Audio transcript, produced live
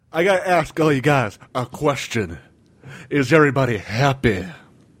I gotta ask all you guys a question. Is everybody happy?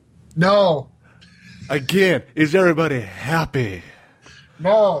 No. Again, is everybody happy?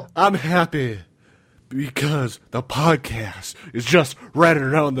 No. I'm happy because the podcast is just right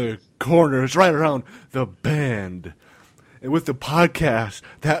around the corner. It's right around the bend. And with the podcast,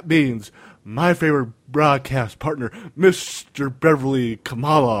 that means my favorite broadcast partner, Mr. Beverly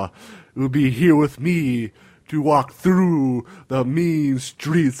Kamala, will be here with me to walk through the mean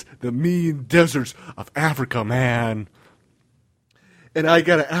streets, the mean deserts of Africa, man. And I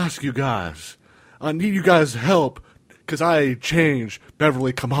gotta ask you guys, I need you guys' help, because I changed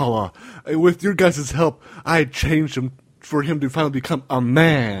Beverly Kamala. And with your guys' help, I changed him for him to finally become a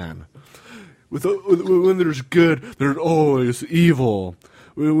man. When there's good, there's always evil.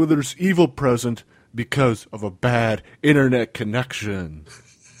 When there's evil present because of a bad internet connection.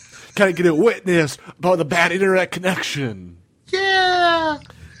 Can I get a witness about the bad internet connection? Yeah!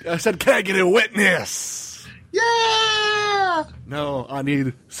 I said, can I get a witness? Yeah! No, I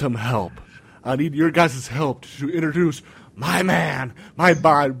need some help. I need your guys' help to introduce my man, my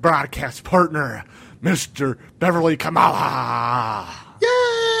broadcast partner, Mr. Beverly Kamala.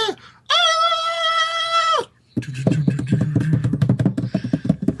 Yeah! Ah!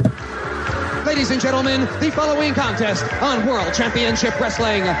 Ladies and gentlemen, the following contest on World Championship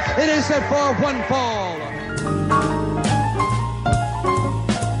Wrestling. It is set for one fall.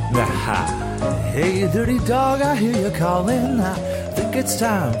 Hey, dirty dog, I hear you calling. I think it's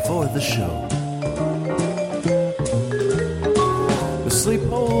time for the show. The sleep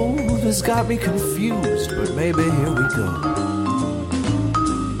hold has got me confused, but maybe here we go.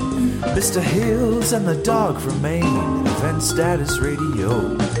 Mr. Hills and the dog from Maine, Event Status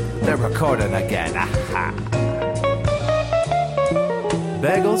Radio. They're recording again.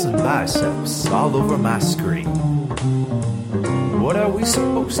 Bagels and biceps all over my screen. What are we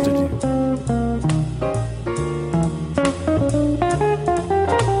supposed to do?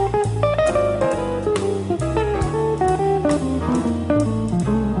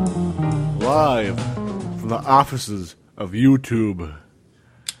 Live from the offices of YouTube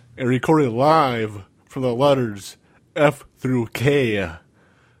and recorded live from the letters F through K.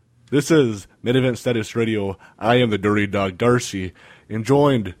 This is Mid-Event Status Radio. I am the Dirty Dog Darcy, and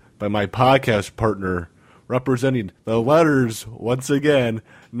joined by my podcast partner, representing the letters once again,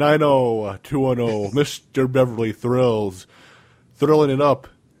 90210, Mr. Beverly Thrills, thrilling it up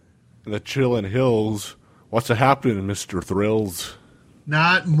in the chillin' hills. What's happening, Mr. Thrills?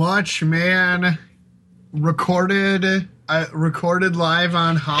 Not much, man. Recorded live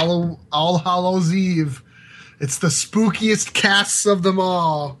on All Hallows Eve. It's the spookiest casts of them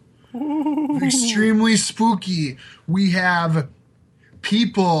all. Extremely spooky. We have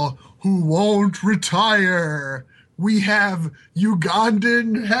people who won't retire. We have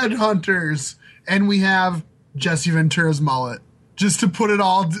Ugandan headhunters. And we have Jesse Ventura's mullet. Just to put it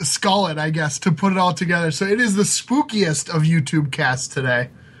all, skull it, I guess, to put it all together. So it is the spookiest of YouTube casts today.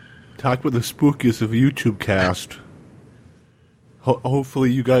 Talk about the spookiest of YouTube cast.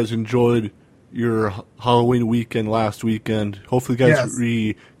 Hopefully you guys enjoyed your Halloween weekend last weekend. Hopefully you guys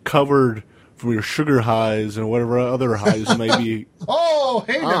recovered from your sugar highs and whatever other highs you may be. Oh,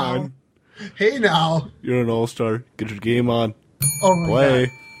 hey on. now. Hey now. You're an all-star. Get your game on. Oh my Play.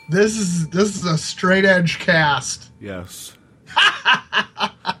 God. This is a straight edge cast. Yes.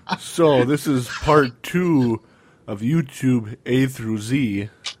 So this is part 2 of YouTube A through Z.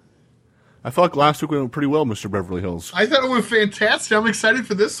 I felt like last week went pretty well, Mr. Beverly Hills. I thought it went fantastic. I'm excited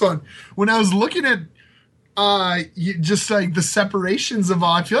for this one. When I was looking at just like the separations of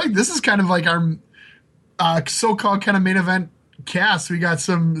all, I feel like this is kind of like our so-called kind of main event cast. We got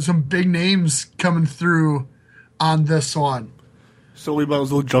some big names coming through on this one. So we might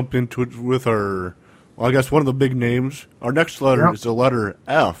as well jump into it with our, well, I guess one of the big names. Our next letter is the letter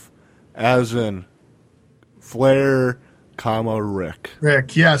F, as in Flair, Rick.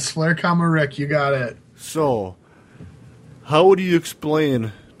 Rick, yes, Flair, Rick, you got it. So, how would you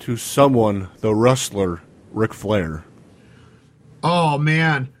explain to someone the wrestler Ric Flair? Oh,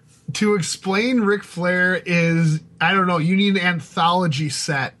 man. To explain Ric Flair is, I don't know, you need an anthology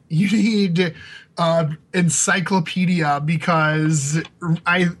set. You need encyclopedia, because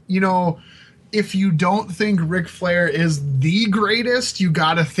if you don't think Ric Flair is the greatest, you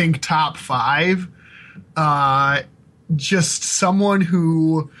got to think top 5. Just someone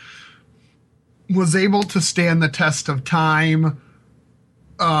who was able to stand the test of time,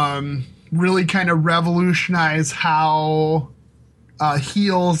 really kind of revolutionize how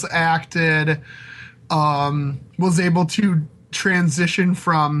heels acted, was able to transition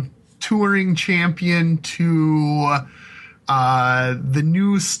from touring champion to the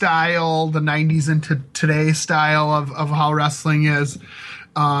new style, the 90s into today style of how wrestling is.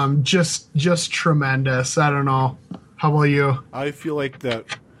 Just tremendous. I don't know. How about you? I feel like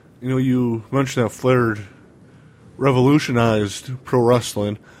that, you mentioned that Flair revolutionized pro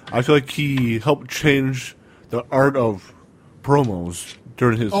wrestling. I feel like he helped change the art of promos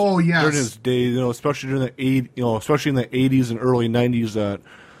during his during his day, especially during especially in the 80s and early 90s, that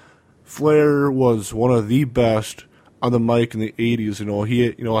Flair was one of the best on the mic in the 80s.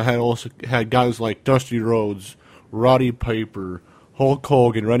 He had guys like Dusty Rhodes, Roddy Piper, Hulk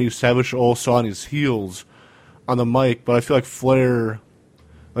Hogan, Randy Savage all saw on his heels on the mic, but I feel like Flair,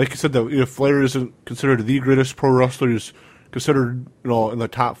 like you said, that Flair isn't considered the greatest pro wrestler. He's considered, in the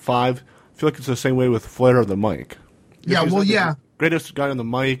top 5. I feel like it's the same way with Flair on the mic. Yeah, The greatest guy on the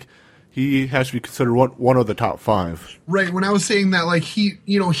mic, he has to be considered one of the top 5. Right. When I was saying that, like, he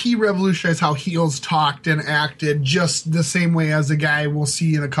revolutionized how heels talked and acted just the same way as a guy we'll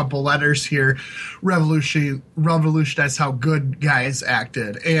see in a couple letters here revolutionized how good guys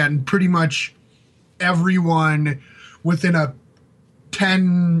acted. And pretty much everyone within a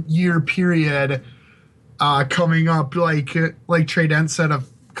 10-year period coming up, like Trey Dent said a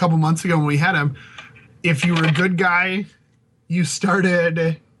couple months ago when we had him, if you were a good guy, you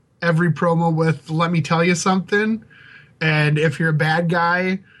started every promo with "Let me tell you something," and if you're a bad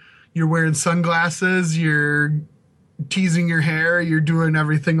guy, you're wearing sunglasses, you're teasing your hair, you're doing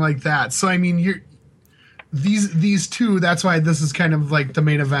everything like that. So I mean, these two. That's why this is kind of like the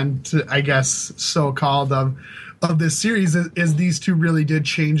main event, I guess, so called of this series. Is these two really did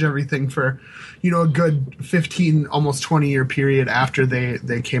change everything for, a good 15, almost 20-year period after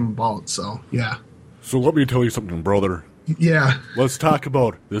they came about. So yeah. So let me tell you something, brother. Yeah. Let's talk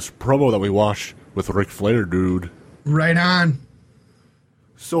about this promo that we watched with Ric Flair, dude. Right on.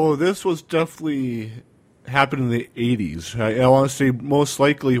 So this was definitely happened in the 80s. I want to say most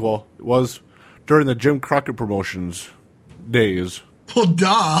likely, it was during the Jim Crockett Promotions days. Well,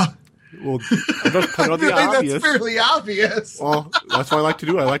 duh. Well, I'm just pointing out the obvious. That's fairly obvious. Well, that's what I like to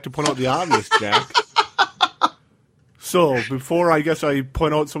do. I like to point out the obvious, Jack. So, before I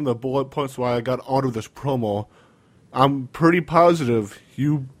point out some of the bullet points why I got out of this promo, I'm pretty positive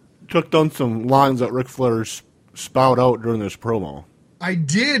you took down some lines that Ric Flair spout out during this promo. I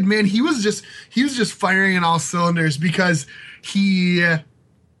did, man. He was just firing in all cylinders because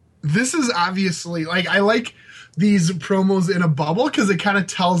this is obviously, like, I like these promos in a bubble because it kind of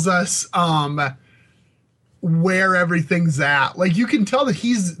tells us where everything's at. Like, you can tell that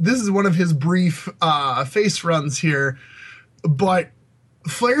this is one of his brief face runs here, but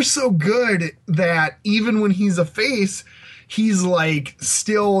Flair's so good that even when he's a face, he's like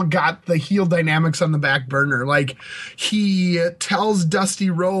still got the heel dynamics on the back burner. Like, he tells Dusty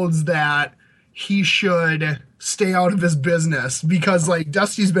Rhodes that he should stay out of his business because, like,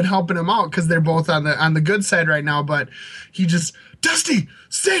 Dusty's been helping him out because they're both on the good side right now, but he just, Dusty,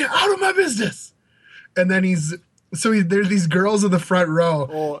 stay out of my business. And then there's these girls in the front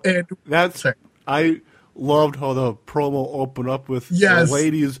row. And I loved how the promo opened up with the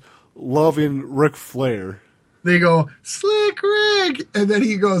ladies loving Ric Flair. They go, Slick Rick, and then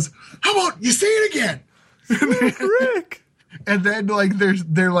he goes, how about you say it again? Slick Rick. And then, like,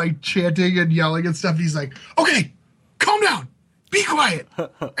 they're like chanting and yelling and stuff. And he's like, okay, calm down, be quiet. I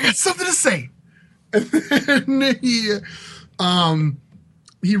got something to say. And then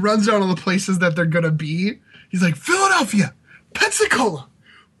he runs down all the places that they're gonna be. He's like, Philadelphia, Pensacola.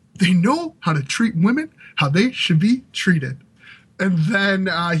 They know how to treat women how they should be treated. And then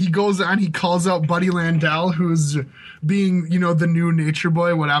he goes on, he calls out Buddy Landel, who's being, the new Nature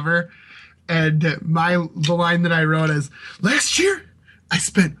Boy, whatever. And the line that I wrote is, last year, I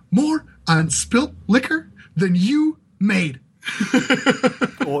spent more on spilt liquor than you made.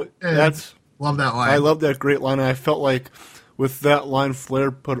 Well, love that line. I love that great line. And I felt like with that line,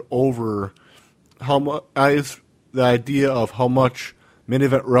 Flair put over the idea of how much main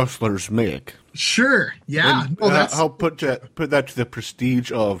event wrestlers make. Sure, yeah. How put that to the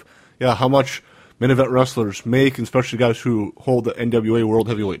prestige of how much main event wrestlers make, and especially guys who hold the NWA World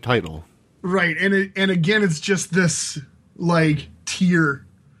Heavyweight title. Right, and again, it's just this like tier,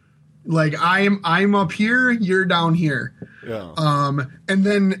 like I'm up here, you're down here. Yeah. And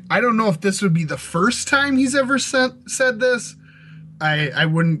then I don't know if this would be the first time he's ever said this. I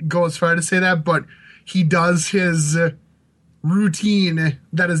wouldn't go as far to say that, but he does his routine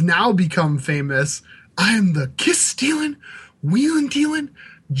that has now become famous. I am the kiss stealing, wheeling dealing,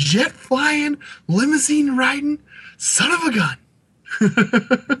 jet flying, limousine riding son of a gun.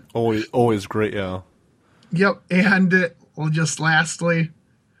 always great, yeah. Yep, and just lastly,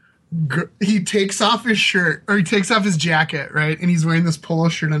 he takes off his shirt, or he takes off his jacket, right? And he's wearing this polo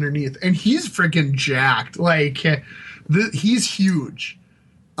shirt underneath, and he's freaking jacked. Like, he's huge.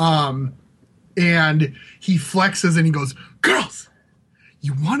 And he flexes and he goes, "Girls,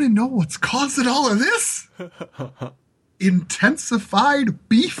 you want to know what's causing all of this? Intensified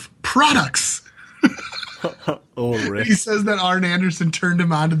beef products." Oh, Rick. He says that Arn Anderson turned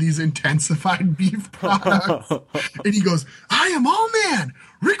him on to these intensified beef products. And he goes, "I am all man,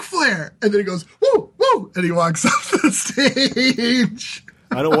 Ric Flair." And then he goes, "Woo, woo," and he walks off the stage.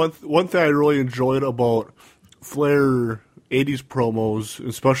 I know one thing I really enjoyed about Flair 80s promos,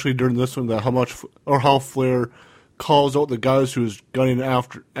 especially during this one, that how Flair calls out the guys who's gunning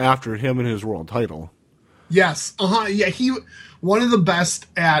after him and his world title. Yes. Yeah, he one of the best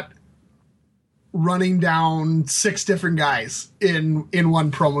at running down 6 different guys in one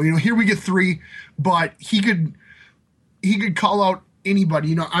promo. You know, here we get 3, but he could call out anybody.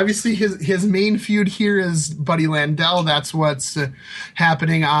 You know, obviously his main feud here is Buddy Landel. That's what's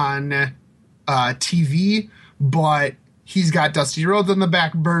happening on TV, but he's got Dusty Rhodes on the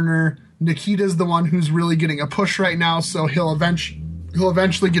back burner. Nikita's the one who's really getting a push right now, so he'll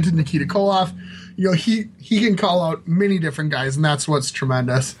eventually get to Nikita Koloff. You know, he can call out many different guys, and that's what's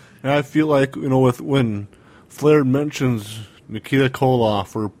tremendous. And I feel like, you know, when Flair mentions Nikita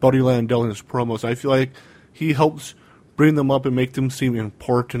Koloff or Buddy Landel in his promos, I feel like he helps bring them up and make them seem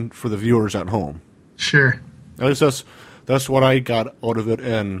important for the viewers at home. Sure. At least that's what I got out of it,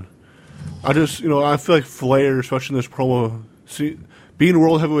 and I just, you know, I feel like Flair, especially in this promo, being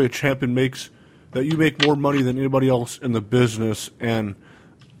World Heavyweight Champion makes that you make more money than anybody else in the business, and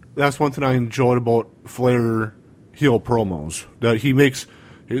that's one thing I enjoyed about Flair heel promos, that he makes.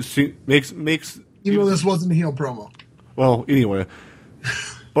 Makes even though this wasn't a heel promo. Well, anyway,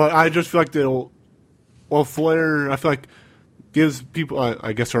 but I just feel like Flair, I feel like gives people.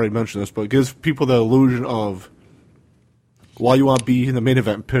 I guess I already mentioned this, but gives people the illusion of why you want to be in the main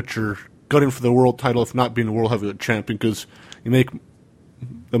event picture, gunning for the world title, if not being the world heavyweight champion, because you make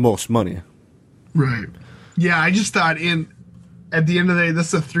the most money. Right. Yeah, I just thought at the end of the day,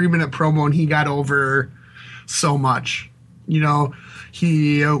 this is a 3-minute promo, and he got over so much. You know,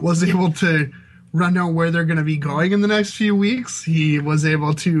 he was able to run down where they're going to be going in the next few weeks. He was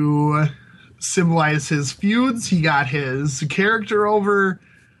able to symbolize his feuds. He got his character over.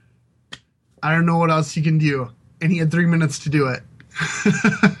 I don't know what else he can do. And he had 3 minutes to do it.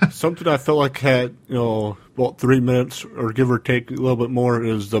 Something I felt like had, you know, about 3 minutes or give or take a little bit more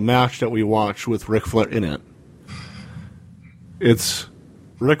is the match that we watched with Ric Flair in it. It's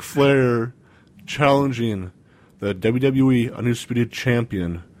Ric Flair challenging the WWE Undisputed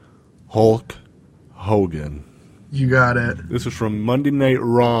Champion, Hulk Hogan. You got it. This is from Monday Night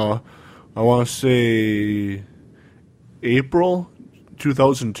Raw, I want to say April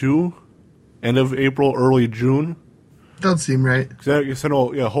 2002, end of April, early June. Doesn't seem right.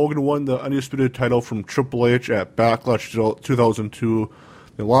 Hogan won the Undisputed title from Triple H at Backlash 2002.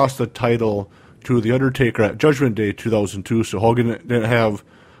 They lost the title to The Undertaker at Judgment Day 2002, so Hogan didn't have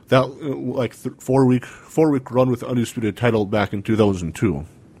that like 4-week run with the Undisputed title back in 2002.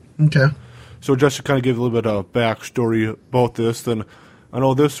 Okay. So just to kind of give a little bit of backstory about this, then I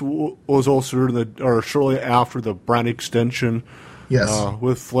know this was also shortly after the brand extension. Yes.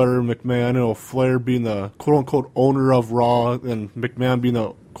 With Flair and McMahon, you know, Flair being the quote unquote owner of Raw and McMahon being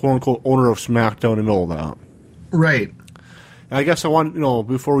the quote unquote owner of SmackDown and all that. Right. And I guess I want, you know,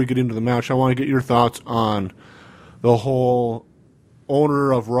 before we get into the match, I want to get your thoughts on the whole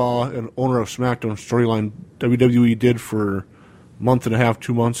owner of Raw and owner of SmackDown storyline WWE did for a month and a half,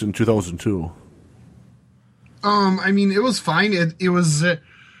 2 months in 2002. I mean, it was fine. It was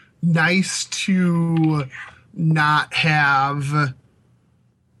nice to not have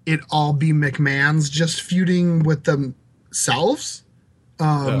it all be McMahon's just feuding with themselves,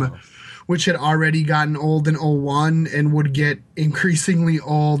 which had already gotten old in 01 and would get increasingly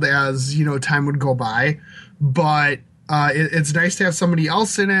old as, you know, time would go by. But it's nice to have somebody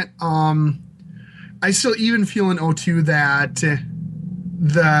else in it. I still even feel in 02 that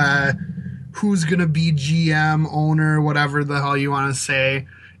the who's going to be GM, owner, whatever the hell you want to say,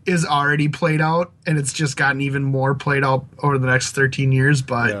 is already played out, and it's just gotten even more played out over the next 13 years,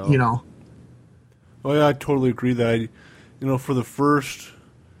 but, you know. Oh, yeah, I totally agree that, you know, for the first,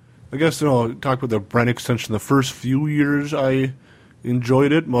 I guess, you know, talk about the brand extension, the first few years I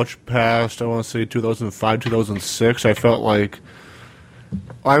enjoyed it, much past, I want to say, 2005, 2006. I felt like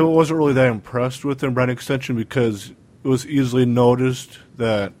I wasn't really that impressed with the brand extension because it was easily noticed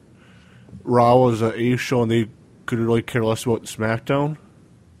that Raw was an A show and they could really care less about SmackDown.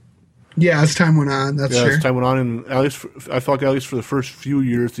 Yeah, as time went on, that's Yeah, sure. as time went on, and at least I felt like at least for the first few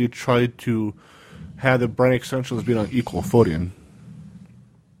years, they tried to have the brand extensions being on equal footing.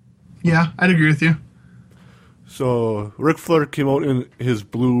 Yeah, I'd agree with you. So Ric Flair came out in his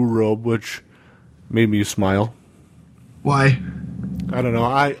blue robe, which made me smile. Why? I don't know.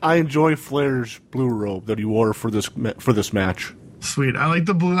 I enjoy Flair's blue robe that he wore for this match. Sweet. I like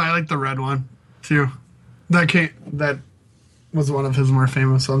the blue. I like the red one too. That was one of his more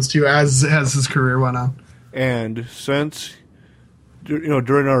famous ones too, as his career went on. And since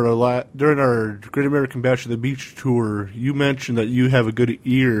during our Great American Bash of the Beach tour, you mentioned that you have a good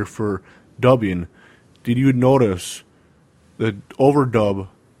ear for dubbing. Did you notice the overdub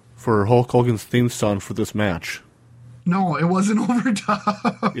for Hulk Hogan's theme song for this match? No, it wasn't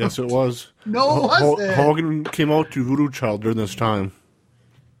overdub. Yes, it was. No, it wasn't. Hogan came out to Voodoo Child during this time.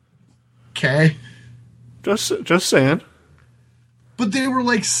 Okay. Just saying. But they were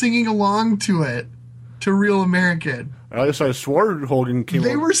like singing along to it, to Real American. At least I swore Hogan came out.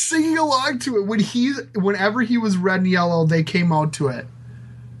 They were singing along to it whenever he was red and yellow. They came out to it.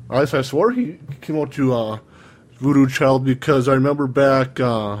 At least I swore he came out to Voodoo Child because I remember back.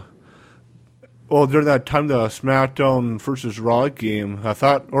 During that time, the SmackDown versus Raw game, I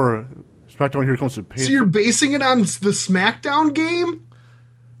thought, or SmackDown Here Comes the Pain. So you're basing it on the SmackDown game?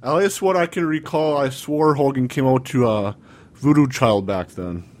 At least what I can recall, I swore Hogan came out to Voodoo Child back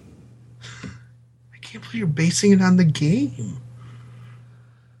then. I can't believe you're basing it on the game.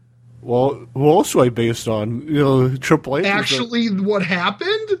 Well, who else do I based on? Triple H. Actually, what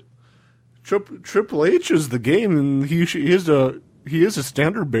happened? Triple H is the game, and he is a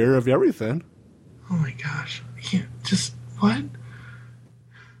standard bearer of everything. Oh my gosh. I can't just, what?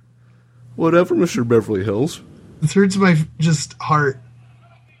 Whatever, Mr. Beverly Hills. This hurts my just heart.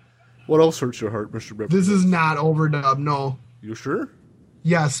 What else hurts your heart, Mr. Beverly This Hills? is not overdub, no. You sure?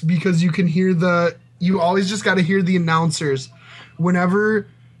 Yes, because you can hear you always just got to hear the announcers. Whenever,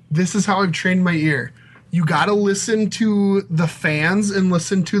 this is how I've trained my ear. You got to listen to the fans and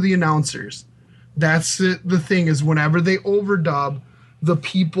listen to the announcers. That's it. The thing is, whenever they overdub, the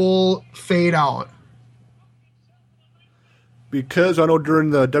people fade out. Because I know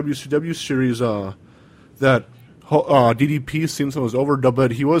during the WCW series that DDP's theme song was overdubbed,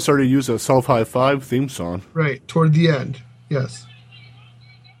 but he was starting to use a Self High Five theme song. Right, toward the end. Yes.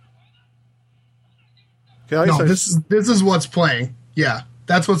 Okay, No, this is what's playing. Yeah,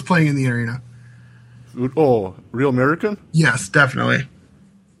 that's what's playing in the arena. Oh, Real American? Yes, definitely.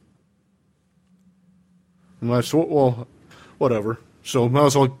 Well, whatever. So might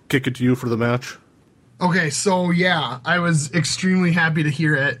as well kick it to you for the match. Okay, so yeah, I was extremely happy to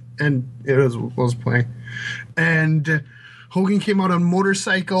hear it, and it was playing. And Hogan came out on a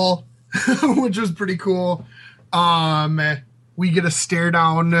motorcycle, which was pretty cool. We get a stare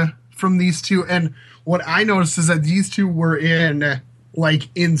down from these two, and what I noticed is that these two were in like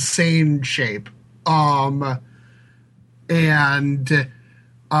insane shape. So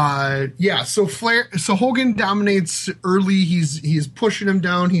Hogan dominates early. He's pushing him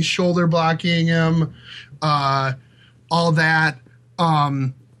down. He's shoulder blocking him, all that.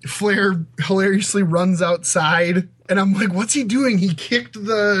 Flair hilariously runs outside, and I'm like, what's he doing? He kicked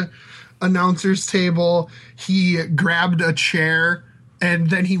the announcer's table. He grabbed a chair, and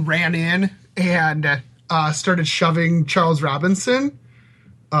then he ran in and started shoving Charles Robinson.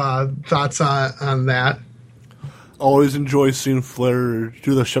 Thoughts on that? Always enjoy seeing Flair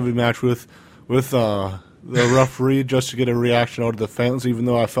do the shoving match with the referee just to get a reaction out of the fans, even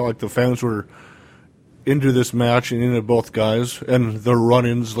though I felt like the fans were into this match and into both guys and the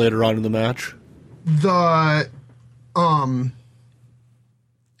run-ins later on in the match. The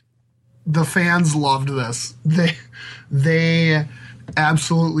fans loved this. They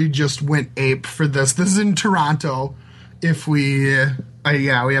absolutely just went ape for this. This is in Toronto. If we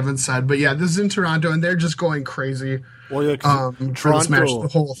haven't said, but yeah, this is in Toronto, and they're just going crazy. Well, yeah, Toronto, for this match, the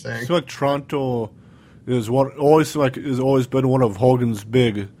whole thing. I feel like Toronto is has always been one of Hogan's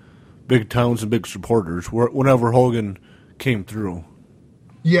big towns and big supporters. Whenever Hogan came through,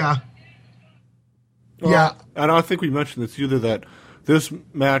 yeah. And I think we mentioned this either that this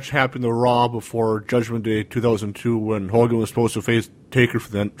match happened to Raw before Judgment Day 2002 when Hogan was supposed to face Taker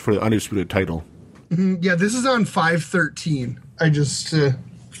for the undisputed title. Mm-hmm. Yeah, this is on 5/13. I just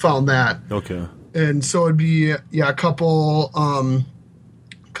found that. Okay. And so it'd be a couple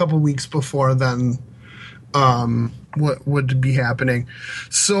weeks before then. What would be happening?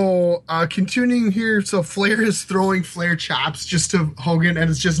 So continuing here, so Flair is throwing Flair chops just to Hogan, and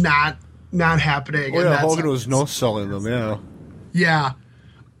it's just not happening. Oh yeah, Hogan was no selling them. Yeah. Yeah.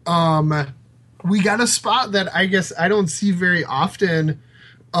 We got a spot that I guess I don't see very often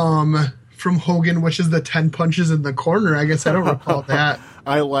from Hogan, which is the 10 punches in the corner. I guess I don't recall that.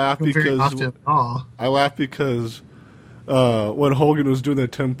 I laugh very often at all. because when Hogan was doing the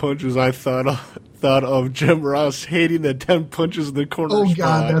 10 punches, I thought of Jim Ross hating the 10 punches in the corner. Oh spot.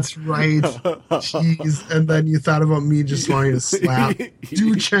 God, that's right. Jeez. And then you thought about me just wanting to slap.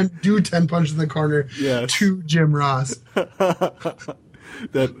 Do 10 punches in the corner to Jim Ross.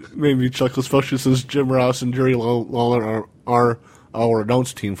 That made me chuckle, especially since Jim Ross and Jerry Lawler are our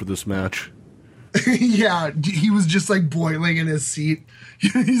announce team for this match. Yeah, he was just like boiling in his seat.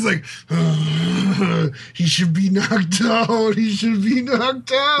 He's like, he should be knocked out. He should be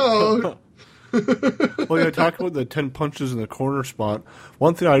knocked out. Well, yeah, talking about the 10 punches in the corner spot,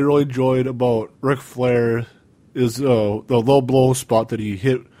 one thing I really enjoyed about Ric Flair is the low blow spot that he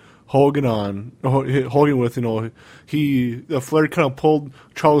hit Hogan with. Flair kind of pulled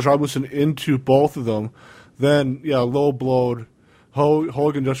Charles Robinson into both of them. Then, low blowed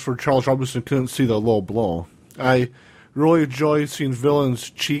Hogan just for Charles Robinson couldn't see the low blow. I really enjoy seeing villains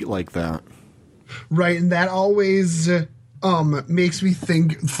cheat like that. Right, and that always makes me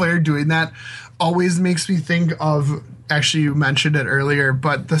think, Flair doing that always makes me think of, actually you mentioned it earlier,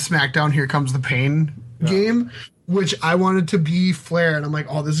 but the SmackDown Here Comes the Pain game, which I wanted to be Flair, and I'm like,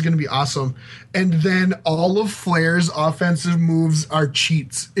 oh, this is going to be awesome. And then all of Flair's offensive moves are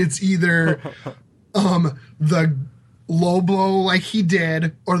cheats. It's either the low blow like he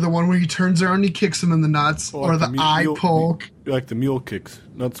did, or the one where he turns around and he kicks him in the nuts, or the eye poke. Like the mule kicks.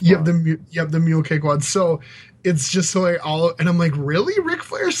 Yep, the mule kick one. So it's just so and I'm like, really? Ric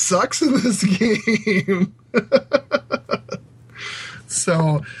Flair sucks in this game.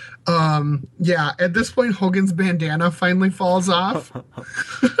 So, at this point, Hogan's bandana finally falls off.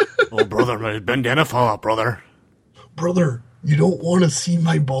 Oh, brother, my bandana fall off, brother. Brother, you don't want to see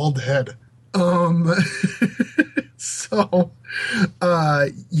my bald head. So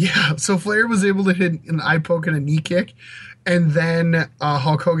Flair was able to hit an eye poke and a knee kick, and then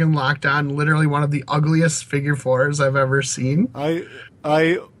Hulk Hogan locked on literally one of the ugliest figure fours I've ever seen.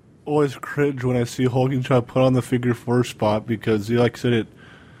 I always cringe when I see Hogan try to put on the figure four spot because, like I said, it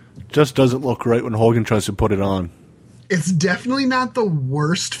just doesn't look right when Hogan tries to put it on. It's definitely not the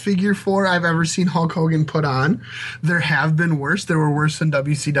worst figure four I've ever seen Hulk Hogan put on. There have been worse. There were worse in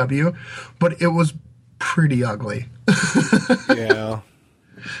WCW, but it was pretty ugly. Yeah.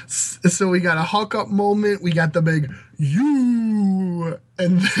 So we got a Hulk up moment. We got the big you,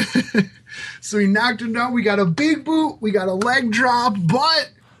 and then, so he knocked him down. We got a big boot. We got a leg drop,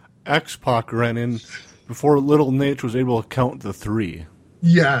 but X-Pac ran in before Little Nate was able to count the 3.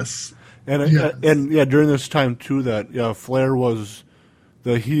 Yes. And during this time too, that Flair was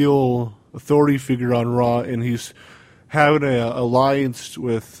the heel authority figure on Raw, and he's having an alliance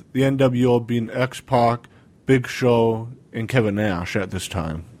with the NWO, being X-Pac, Big Show, and Kevin Nash at this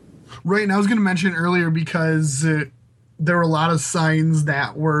time. Right, and I was going to mention earlier because there were a lot of signs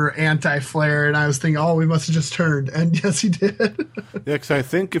that were anti-Flair, and I was thinking, oh, we must have just turned, and yes, he did. Yeah, because I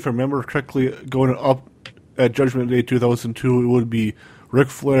think, if I remember correctly, going up at Judgment Day 2002, it would be Ric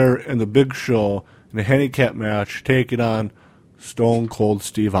Flair and the Big Show in a handicap match taking on Stone Cold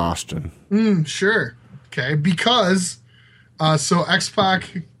Steve Austin. Sure. Okay, because so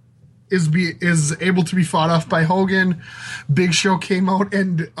X-Pac is able to be fought off by Hogan. Big Show came out,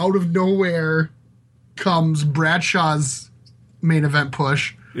 and out of nowhere comes Bradshaw's main event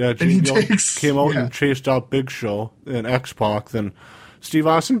push. Yeah, and he came out and chased out Big Show and X-Pac. Then Steve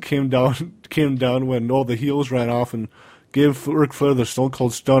Austin came down when all the heels ran off and gave Ric Flair the Stone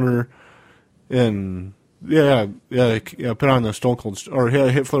Cold Stunner, and put on the Stone Cold, or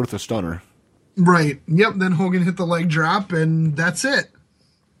hit Flair with the Stunner. Right. Yep. Then Hogan hit the leg drop, and that's it.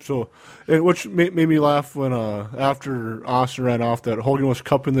 So, which made me laugh when after Austin ran off, that Hogan was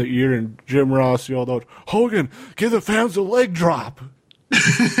cupping the ear, and Jim Ross yelled out, "Hogan, give the fans a leg drop."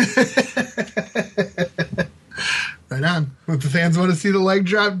 Right on. If the fans want to see the leg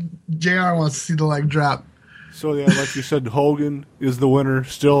drop, JR wants to see the leg drop. So, yeah, like you said, Hogan is the winner,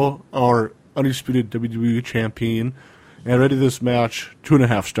 still our undisputed WWE champion, and ready this match,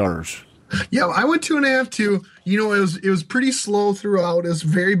 2.5 stars. Yeah, I went 2.5 too. It was pretty slow throughout. It was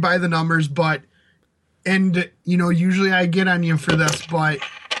very by the numbers, usually I get on you for this, but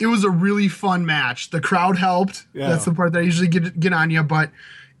it was a really fun match. The crowd helped. Yeah. That's the part that I usually get on you, but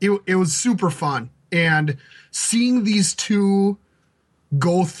it was super fun. And seeing these two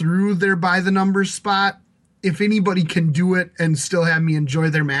go through their by the numbers spot, if anybody can do it and still have me enjoy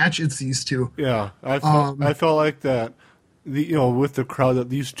their match, it's these two. Yeah, I felt like that. With the crowd, that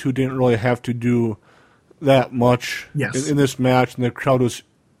these two didn't really have to do that much in this match, and the crowd was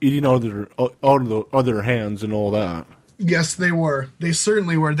eating out of their hands and all that. Yes, they were. They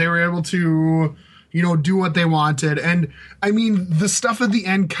certainly were. They were able to, do what they wanted. And I mean, the stuff at the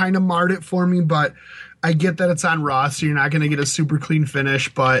end kind of marred it for me, but I get that it's on Raw, so you're not going to get a super clean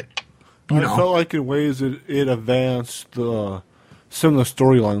finish, but I felt like in ways it advanced some of the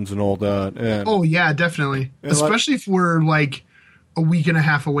storylines and all that. And, oh, yeah, definitely. Especially if we're like a week and a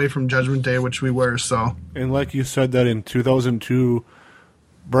half away from Judgment Day, which we were, so. And like you said, that in 2002,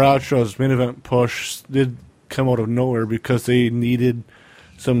 Bradshaw's main event push did come out of nowhere because they needed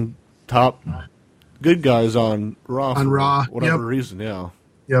some top good guys on Raw. On Raw, whatever reason, yeah.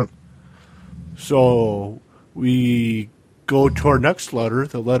 Yep. So we go to our next letter,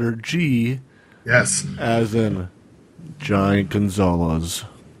 the letter G. Yes. As in Giant Gonzalez.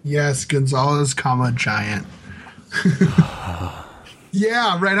 Yes, Gonzalez, Giant.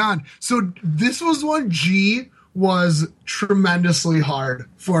 Yeah, right on. So this was one. G was tremendously hard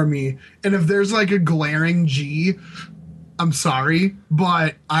for me. And if there's like a glaring G, I'm sorry,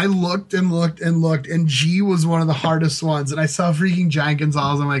 but I looked and looked and looked, and G was one of the hardest ones. And I saw freaking Giant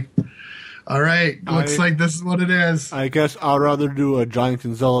Gonzalez. I'm like, all right, looks like this is what it is. I guess I'd rather do a Giant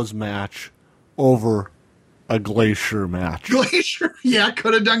Gonzalez match over a Glacier match. Glacier? Yeah,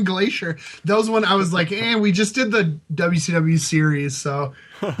 could have done Glacier. That was when I was like, we just did the WCW series, so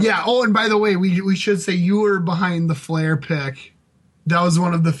yeah. Oh, and by the way, we should say you were behind the Flair pick. That was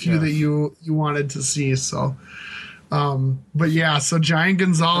one of the few that you wanted to see, so but yeah, so Giant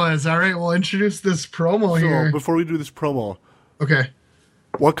Gonzalez. All right, we'll introduce this promo here. Before we do this promo, okay.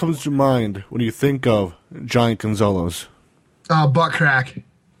 What comes to mind when you think of Giant Gonzalez? Butt crack.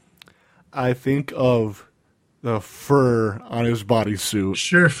 I think of the fur on his bodysuit.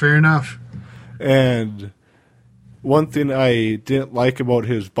 Sure, fair enough. And one thing I didn't like about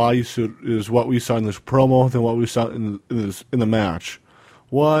his bodysuit is what we saw in this promo than what we saw in the match.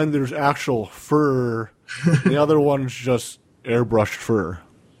 One, there's actual fur. The other one's just airbrushed fur.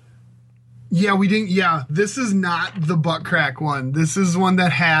 Yeah, we didn't. Yeah, this is not the butt crack one. This is one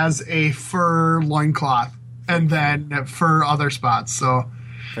that has a fur loincloth and then fur other spots. So,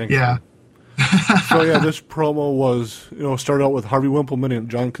 Thank you. So yeah, this promo was, started out with Harvey Wippleman and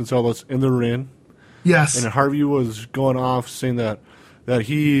Giant Gonzalez in the ring. Yes. And Harvey was going off saying that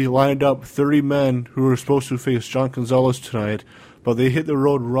he lined up 30 men who were supposed to face Giant Gonzalez tonight, but they hit the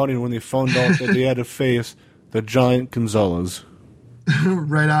road running when they found out that they had to face the Giant Gonzalez.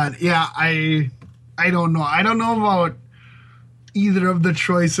 Right on. Yeah, I don't know. I don't know about either of the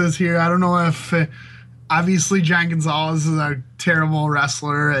choices here. I don't know if obviously Giant Gonzalez is a terrible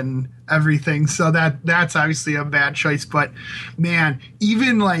wrestler and everything, so that's obviously a bad choice. But man,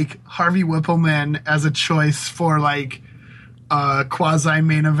 even like Harvey Wippleman as a choice for like a quasi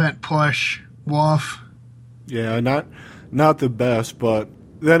main event push, woof. Yeah, not the best, but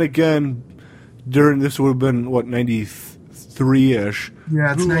then again, during this would have been 93-ish.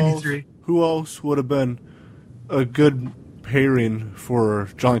 Yeah, it's 93. Who else would have been a good pairing for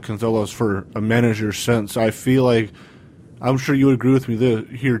Giant Gonzalez for a manager sense? I feel like, I'm sure you would agree with me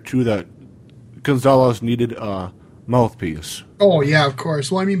here too, that Gonzalez needed a mouthpiece. Oh yeah, of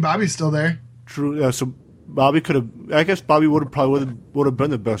course. Well, I mean, Bobby's still there. True. Yeah, so Bobby could have. I guess Bobby would have been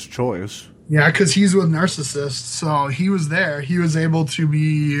the best choice. Yeah, because he's with Narcissist, so he was there. He was able to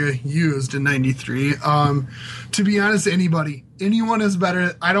be used in 93. To be honest, anyone is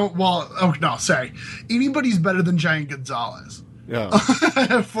better. Anybody's better than Giant Gonzalez. Yeah.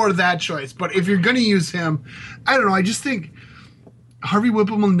 For that choice. But if you're going to use him, I don't know. I just think Harvey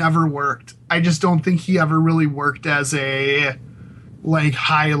Wippleman never worked. I just don't think he ever really worked as a like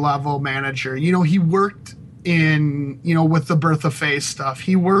high level manager. He worked in, with the Bertha Faye stuff.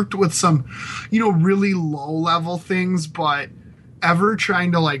 He worked with some, really low level things, but ever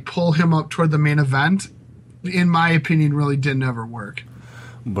trying to like pull him up toward the main event, in my opinion, really didn't ever work.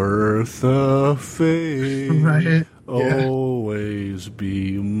 Bertha Faye, right? Always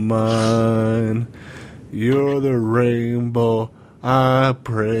be mine. You're the rainbow I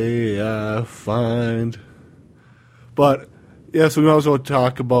pray I find. But yeah, so we might as well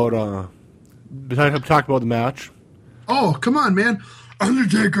talk about the match. Oh, come on, man.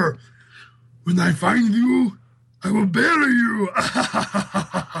 Undertaker, when I find you, I will bury you.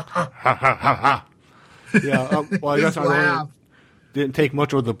 Yeah, well, I guess I really didn't take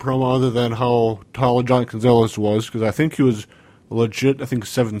much of the promo other than how tall Giant Gonzalez was, because I think he was legit,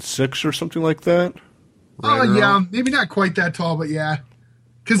 7'6" or something like that. Oh, yeah, maybe not quite that tall, but yeah.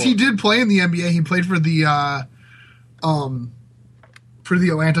 Because he did play in the NBA. He played for the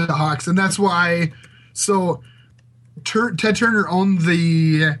Atlanta Hawks, and that's why. So Ted Turner owned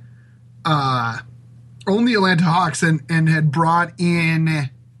the Atlanta Hawks and had brought in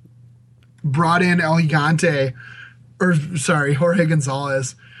El Gigante Jorge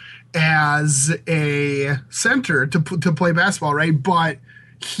Gonzalez as a center to play basketball, right? But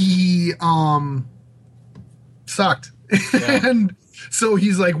he sucked. Yeah. And so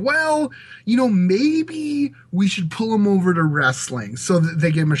he's like, well, maybe we should pull him over to wrestling so that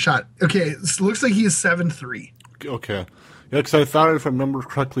they give him a shot. Okay, so it looks like he is 7'3". Okay. Yeah, because I thought, if I remember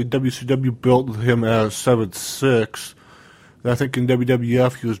correctly, WCW built him as 7'6". And I think in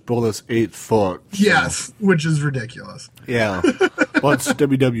WWF he was built as 8 foot. So. Yes, which is ridiculous. Yeah. Well, it's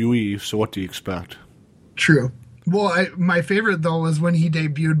WWE, so what do you expect? True. Well, my favorite, though, was when he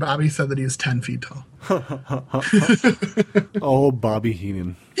debuted, Bobby said that he was 10 feet tall. Oh, Bobby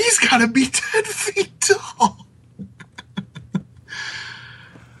Heenan. He's got to be 10 feet tall.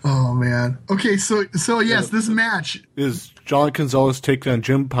 Oh, man. Okay, so yes, this match is John Gonzalez taking on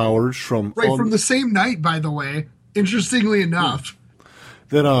Jim Powers from the same night, by the way. Interestingly enough.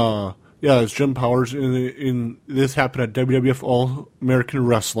 Then, it's Jim Powers. In this happened at WWF All American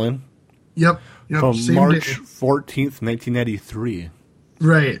Wrestling. Yep. From same March day. 14th, 1993.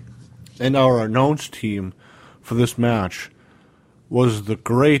 Right. And our announce team for this match was the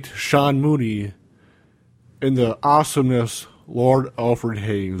great Sean Mooney and the awesomeness Lord Alfred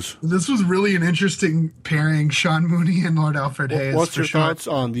Hayes. This was really an interesting pairing, Sean Mooney and Lord Alfred Hayes. What's your thoughts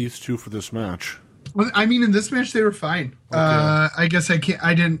on these two for this match? Well, I mean, in this match they were fine. Okay. I guess I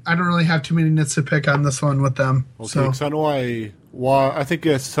don't really have too many nits to pick on this one with them. Okay, so. because I know I think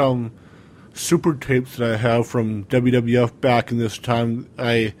it's some super tapes that I have from WWF back in this time.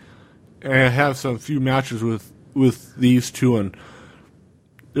 I have some few matches with these two, and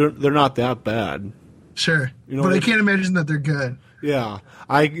they're not that bad. Sure, but I can't imagine that they're good. Yeah,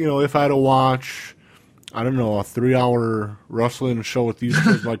 if I had to watch, I don't know, a 3-hour wrestling show with these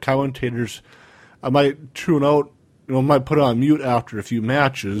two, my commentators, I might tune out. Might put it on mute after a few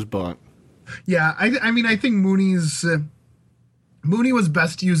matches, but yeah, I mean, I think Mooney was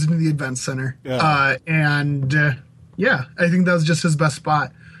best used in the event center, yeah. I think that was just his best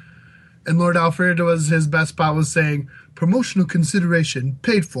spot. And Lord Alfred his best spot was saying, promotional consideration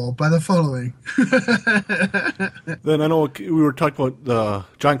paid for by the following. Then I know we were talking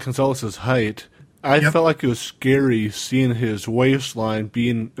about John Gonzalez's height. I felt like it was scary seeing his waistline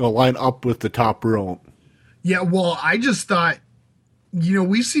being lined up with the top rope. Yeah, well, I just thought,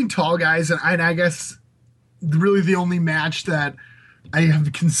 we've seen tall guys, and I guess really the only match that I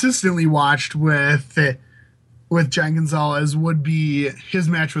have consistently watched with John Gonzalez would be his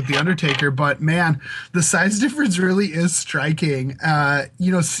match with The Undertaker. But, man, the size difference really is striking.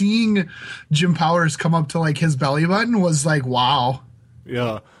 Seeing Jim Powers come up to, like, his belly button was like, wow.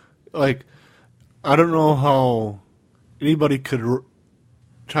 Yeah. Like, I don't know how anybody could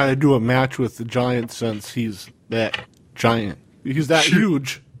try to do a match with the Giant since he's that giant. He's that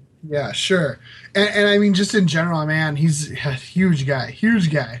huge. Yeah, sure. And I mean, just in general, man, he's a huge guy. Huge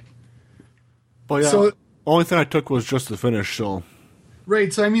guy. But yeah, so, only thing I took was just the finish, so.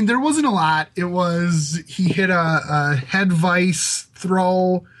 Right, so I mean, there wasn't a lot. It was, he hit a head vice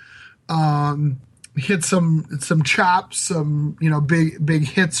throw, hit some chops, some, big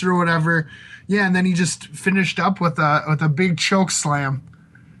hits or whatever. Yeah, and then he just finished up with a big choke slam.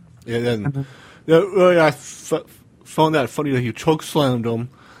 Yeah, then I found that funny that he choke slammed him,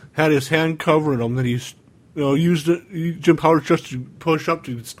 had his hand covering him, then he used Jim Powers just to push up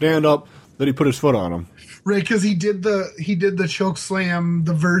to stand up, then he put his foot on him. Right, because he did the choke slam,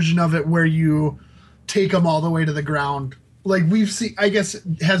 the version of it where you take him all the way to the ground. Like we've seen, I guess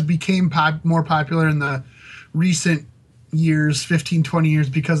it has became more popular in the recent years, 15, 20 years,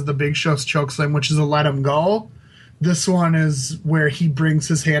 because of the Big Show's choke slam, which is a let him go. This one is where he brings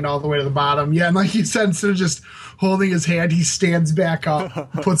his hand all the way to the bottom. Yeah, and like you said, instead of just holding his hand, he stands back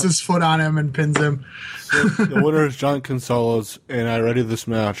up, puts his foot on him, and pins him. So the winner is John Gonzalez, and I rated this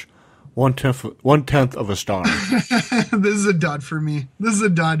match 1/10 of a star. This is a dud for me. This is a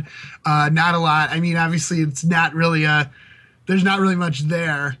dud. Not a lot. I mean, obviously, it's not really there's not really much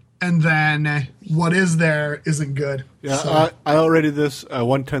there. And then what is there isn't good. Yeah, so. I rated this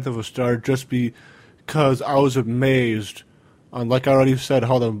 1/10 of a star just because I was amazed on, like I already said,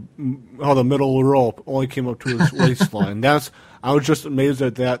 how the middle rope only came up to his waistline. I was just amazed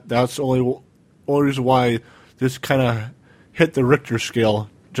at that. That's the only reason why this kind of hit the Richter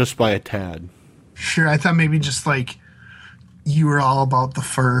scale just by a tad. Sure, I thought maybe just like you were all about the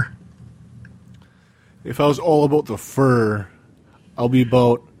fur. If I was all about the fur, I'll be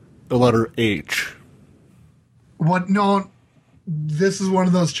about the letter H. What? No, this is one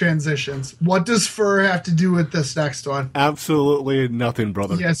of those transitions. What does fur have to do with this next one? Absolutely nothing,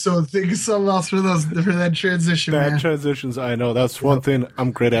 brother. Yeah, so think of something else for that transition, Bad man. transitions, I know. That's one thing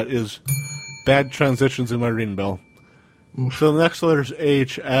I'm great at is bad transitions in my ring bell. So the next letter's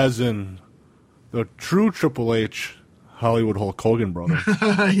H, as in the true Triple H, Hollywood Hulk Hogan brother.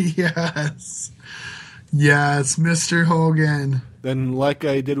 Yes. Yes, Mr. Hogan. Then, like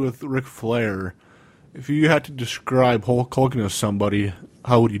I did with Ric Flair, if you had to describe Hulk Hogan as somebody,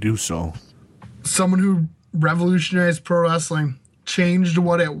 how would you do so? Someone who revolutionized pro wrestling, changed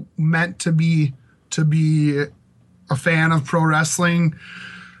what it meant to be a fan of pro wrestling,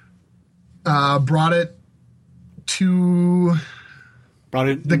 brought it to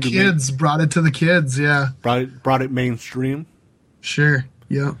the kids, brought it to the kids, yeah. Brought it mainstream. Sure,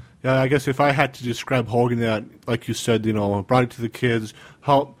 yeah. Yeah, I guess if I had to describe Hogan, that, like you said, brought it to the kids,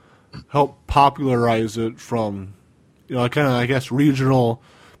 help popularize it from, kind of, I guess, regional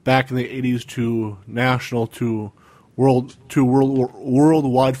back in the 80s to national to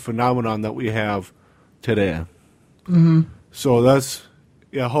worldwide phenomenon that we have today. Mm-hmm. So that's,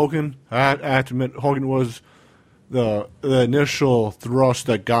 Hogan, I have to admit, Hogan was the initial thrust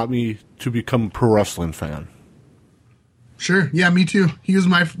that got me to become a pro wrestling fan. Sure. Yeah, me too. He was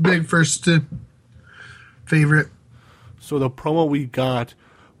my big first favorite. So the promo we got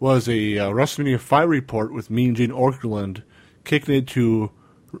was a WrestleMania 5 report with Mean Gene Okerlund kicking it to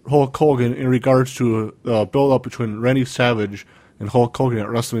Hulk Hogan in regards to the build-up between Randy Savage and Hulk Hogan at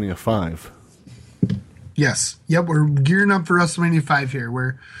WrestleMania 5. Yes. Yep, we're gearing up for WrestleMania 5 here,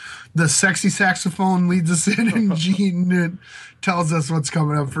 where the sexy saxophone leads us in and Gene tells us what's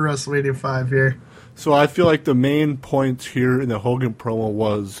coming up for WrestleMania 5 here. So I feel like the main point here in the Hogan promo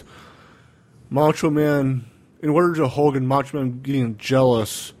was Macho Man, in words of Hogan, Macho Man getting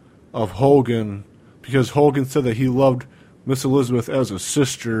jealous of Hogan because Hogan said that he loved Miss Elizabeth as a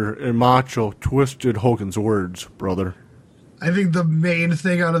sister, and Macho twisted Hogan's words, brother. I think the main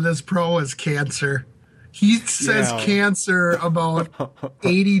thing out of this pro is cancer. He says cancer about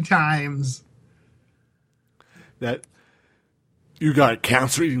 80 times. That you got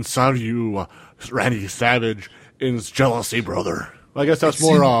cancer inside of you, Randy Savage, and it's jealousy, brother. I guess that's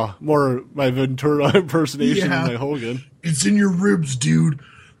more my Ventura impersonation than my Hogan. It's in your ribs, dude.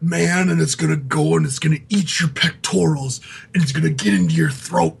 Man, and it's going to go and it's going to eat your pectorals and it's going to get into your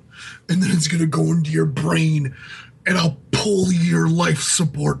throat and then it's going to go into your brain and I'll pull your life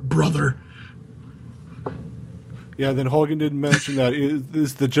support, brother. Yeah, then Hogan did mention that it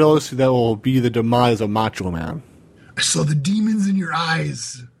is the jealousy that will be the demise of Macho Man. I saw the demons in your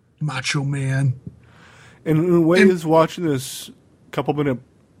eyes, Macho Man. And in ways, watching this couple-minute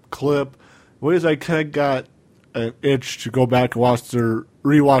clip, ways I kind of got an itch to go back and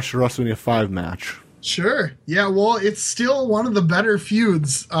rewatch the WrestleMania 5 match. Sure. Yeah, well, it's still one of the better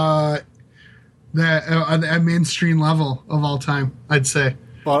feuds that at mainstream level of all time, I'd say.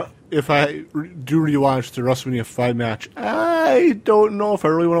 But if I do rewatch the WrestleMania 5 match, I don't know if I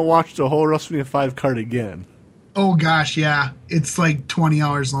really want to watch the whole WrestleMania 5 card again. Oh, gosh, yeah. It's like 20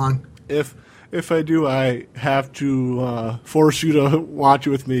 hours long. If I do, I have to force you to watch it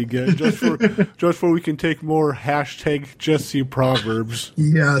with me again, just for we can take more hashtag Jesse Proverbs.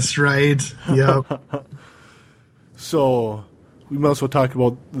 Yes, right. Yep. So we might as well talk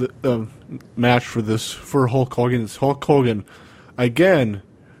about the match for Hulk Hogan. It's Hulk Hogan again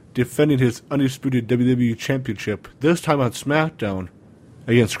defending his undisputed WWE Championship, this time on SmackDown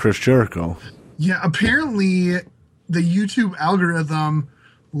against Chris Jericho. Yeah, apparently the YouTube algorithm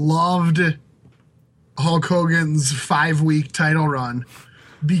loved Hulk Hogan's 5-week title run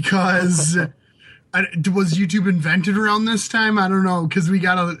because was YouTube invented around this time? I don't know, because we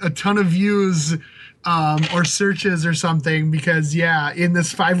got a ton of views or searches or something because, in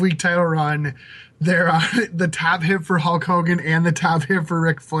this 5-week title run, there are the top hit for Hulk Hogan and the top hit for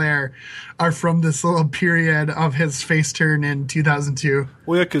Ric Flair are from this little period of his face turn in 2002.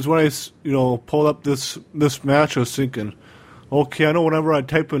 Well, yeah, because when I pulled up this match, I was thinking, okay, I know whenever I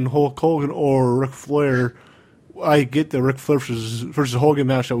type in Hulk Hogan or Ric Flair, I get the Ric Flair versus Hogan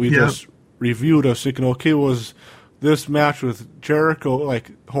match that we just reviewed. I was thinking, okay, was this match with Jericho like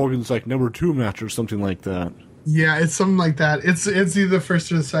Hogan's number 2 match or something like that? Yeah, it's something like that. It's either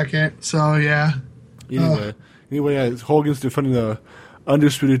first or the second. So yeah. Anyway, Hogan's defending the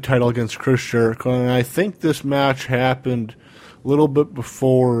undisputed title against Chris Jericho, and I think this match happened a little bit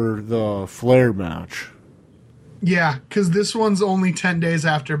before the Flair match. Yeah, because this one's only 10 days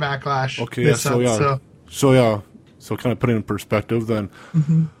after Backlash. Okay, so kind of put it in perspective then.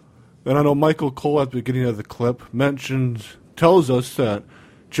 Mm-hmm. Then I know Michael Cole at the beginning of the clip tells us that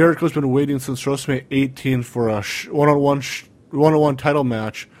Jericho's been waiting since WrestleMania 18 for a one-on-one title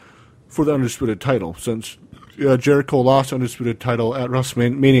match for the undisputed title, since Jericho lost the undisputed title at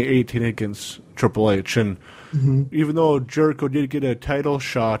WrestleMania 18 against Triple H. And even though Jericho did get a title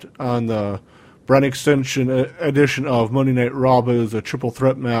shot on the brand extension edition of Monday Night Raw is a triple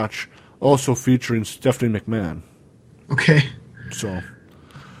threat match, also featuring Stephanie McMahon. Okay. So,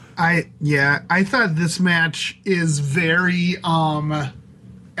 I thought this match is very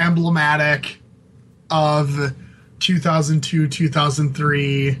emblematic of 2002,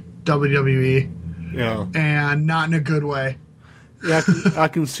 2003 WWE. yeah. And not in a good way. Yeah, I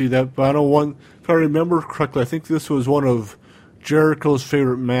can see that, but if I remember correctly, I think this was one of Jericho's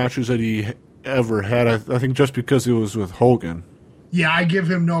favorite matches that he ever had. I think just because it was with Hogan. Yeah, I give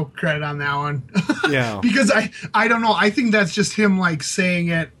him no credit on that one. Yeah. Because I don't know. I think that's just him like saying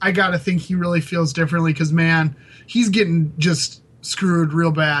it. I got to think he really feels differently because, man, he's getting just screwed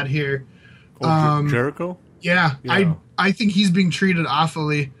real bad here. Jericho? Yeah. I think he's being treated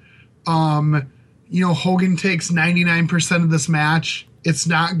awfully. Hogan takes 99% of this match. It's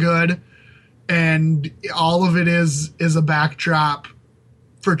not good. And all of it is a backdrop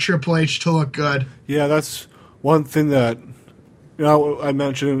for Triple H to look good. Yeah, that's one thing that I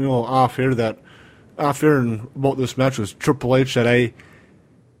mentioned off air about this match was Triple H that I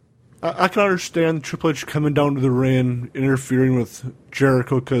can understand Triple H coming down to the ring, interfering with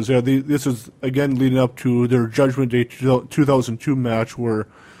Jericho because this is again leading up to their Judgment Day 2002 match where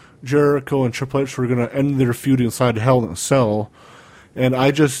Jericho and Triple H were going to end their feud inside Hell in a Cell. And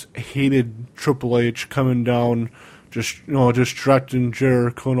I just hated Triple H coming down, just distracting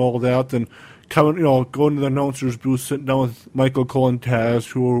Jericho and all that. Then coming, going to the announcers booth, sitting down with Michael Cole and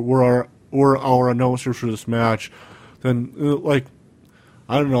Taz, who were our announcers for this match. Then,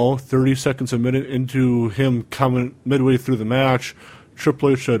 30 seconds a minute into him coming midway through the match, Triple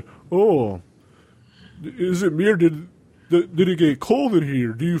H said, "Oh, is it me or did it get cold in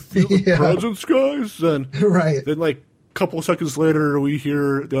here? Do you feel the presence, guys?" Then, right. Then, a couple seconds later, we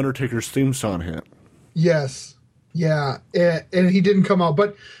hear the Undertaker's theme song hit. Yes, yeah, and he didn't come out,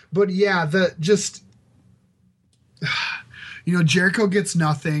 but yeah, Jericho gets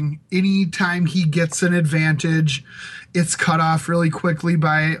nothing. Anytime he gets an advantage, it's cut off really quickly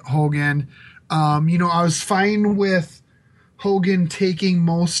by Hogan. I was fine with Hogan taking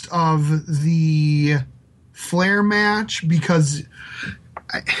most of the Flair match because,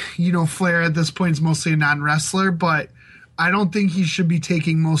 Flair at this point is mostly a non-wrestler, but I don't think he should be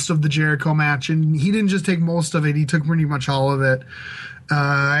taking most of the Jericho match. And he didn't just take most of it. He took pretty much all of it.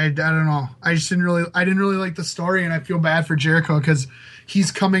 I don't know. I didn't really like the story, and I feel bad for Jericho because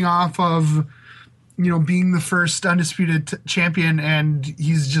he's coming off of, being the first undisputed champion, and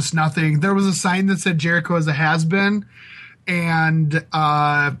he's just nothing. There was a sign that said Jericho is a has-been, and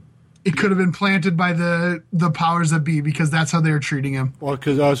it could have been planted by the powers that be because that's how they were treating him. Well,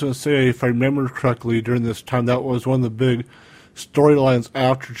 because I was going to say, if I remember correctly, during this time, that was one of the big storylines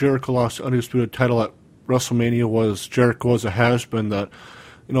after Jericho lost the undisputed title at WrestleMania was Jericho was a has-been that,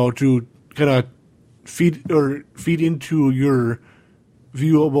 to kind of feed into your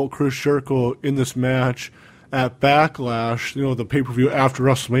view about Chris Jericho in this match at Backlash, the pay-per-view after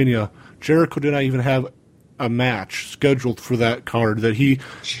WrestleMania, Jericho did not even have a match scheduled for that card, that he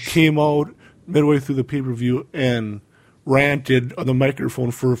came out midway through the pay-per-view and ranted on the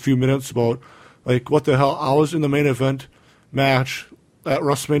microphone for a few minutes about, what the hell, I was in the main event match at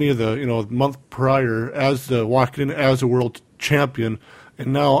WrestleMania the month prior walking in as a world champion,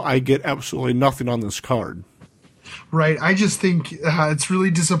 and now I get absolutely nothing on this card. Right. I just think it's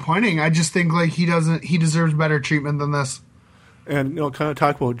really disappointing. I just think he deserves better treatment than this. And kind of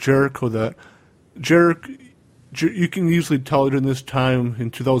talk about Jericho, that you can usually tell during this time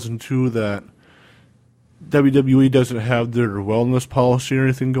in 2002 that WWE doesn't have their wellness policy or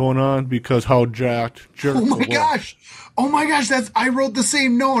anything going on because how jacked Jericho was. Oh my gosh, I wrote the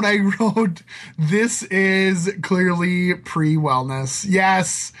same note. I wrote, this is clearly pre-wellness.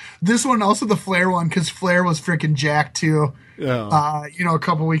 Yes. This one, also the Flair one, because Flair was freaking jacked too. Yeah. A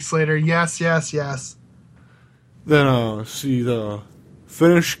couple weeks later. Yes. Then, the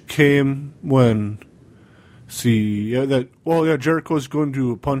finish came when, Jericho's going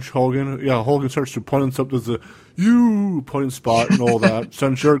to punch Hogan. Yeah, Hogan starts to punch up. There's a punch spot and all that.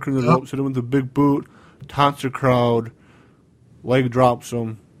 Sends Jericho in the ropes, hit him with the big boot, taunts the crowd. Leg drops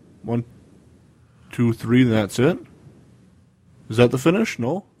him. 1, 2, 3, and that's it. Is that the finish?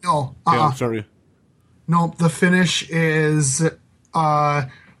 No? No. Yeah, sorry. Nope, the finish is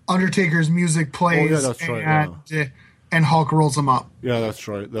Undertaker's music plays. Oh, yeah, that's right. And Hulk rolls him up. Yeah, that's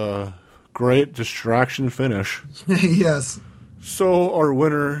right. The great distraction finish. Yes. So our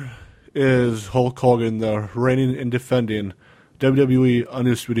winner is Hulk Hogan, the reigning and defending WWE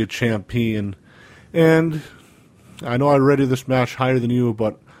Undisputed Champion. And I know I rated this match higher than you,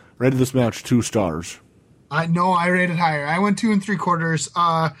 but rated this match 2 stars. I rated higher. I went 2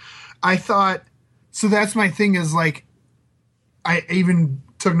 3/4. I thought So that's my thing is like, I even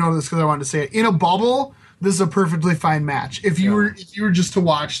took note of this because I wanted to say it. In a bubble, this is a perfectly fine match. If you were just to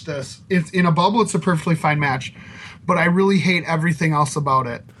watch this, if in a bubble, it's a perfectly fine match. But I really hate everything else about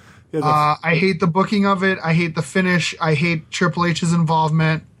it. Yeah, I hate the booking of it. I hate the finish. I hate Triple H's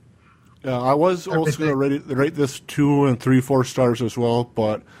involvement. Yeah, I was also going to rate this 2 and 3, 4 stars as well,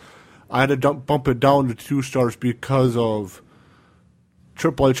 but I had to bump it down to 2 stars because of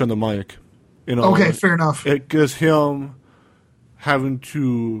Triple H on the mic. Okay, fair enough. It gives him having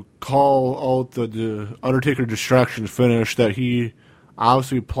to call out the Undertaker distraction finish that he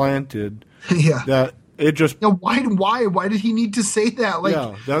obviously planted. Yeah. That it just. Yeah, why did he need to say that? Like,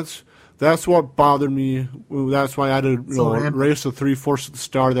 yeah, that's what bothered me. That's why I had to raise the 3/4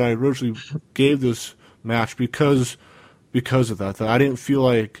 star that I originally gave this match because of that. I didn't feel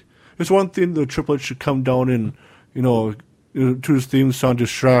like it's one thing that Triple H should come down and to his theme song,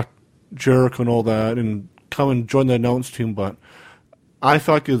 distract Jericho and all that, and come and join the announce team, but I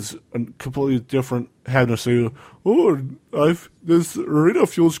thought it's completely different having to say, "Oh, this arena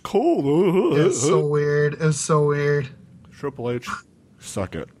feels cold." It's so weird. It's so weird. Triple H,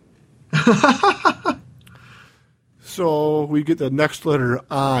 suck it. So we get the next letter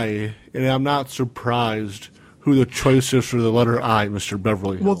I, and I'm not surprised who the choice is for the letter I, Mr.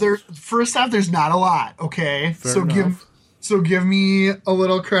 Beverly Hills. Well, first off, there's not a lot. Okay, Fair enough. give me a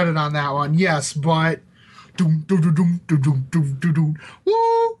little credit on that one. Yes, but doom doom doom doom doom doom doom doom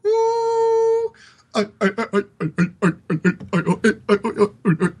woo woo.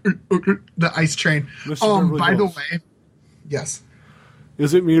 The ice train. By the way, yes.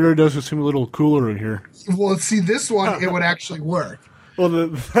 Is it me or does it seem a little cooler in here? Well, see, this one, it would actually work.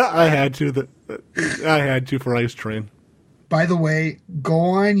 Well, I had to for Ice Train. By the way, go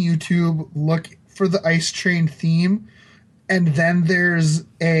on YouTube, look for the Ice Train theme, and then there's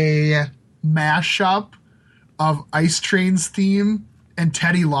a mashup of Ice Train's theme and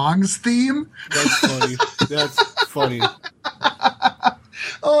Teddy Long's theme. That's funny. That's funny.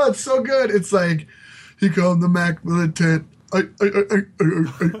 Oh, it's so good. It's like, he called the Mac militant. Oh,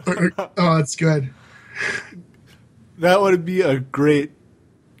 it's good. That would be a great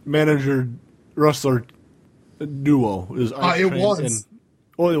manager wrestler duo. Is Ice it Train was. It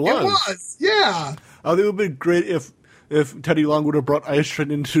was. It was. Yeah. I think it would be great if Teddy Long would have brought Ice Train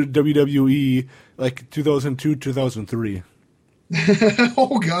into WWE like 2002, 2003.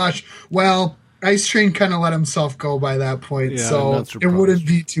 Oh gosh. Well, Ice Train kind of let himself go by that point, Yeah, so it wouldn't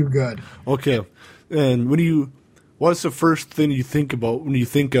be too good. Okay. And what's the first thing you think about when you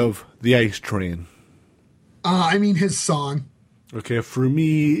think of the Ice Train? I mean, his song. Okay, for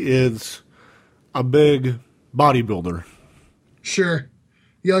me, it's a big bodybuilder. Sure.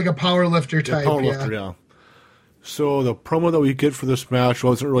 Yeah, like a power lifter type. Yeah. So the promo that we get for this match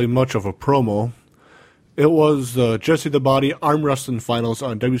wasn't really much of a promo. It was Jesse the Body arm wrestling finals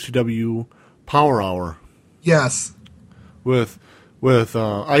on WCW Power Hour. Yes. With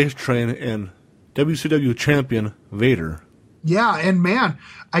Ice Train and WCW champion Vader. Yeah, and man,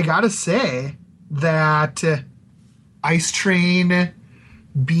 I gotta say that Ice Train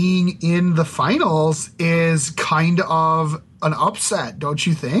being in the finals is kind of an upset, don't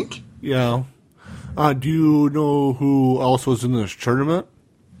you think? Yeah. Do you know who else was in this tournament?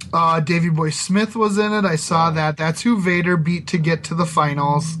 Davey Boy Smith was in it. I saw that. That's who Vader beat to get to the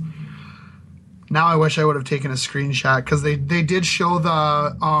finals. Now I wish I would have taken a screenshot because they did show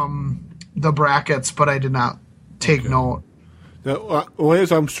the brackets, but I did not take note.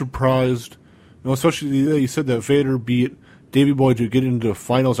 Ways I'm surprised, especially that you said that Vader beat Davey Boy to get into the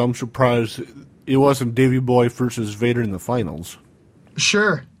finals. I'm surprised it wasn't Davey Boy versus Vader in the finals.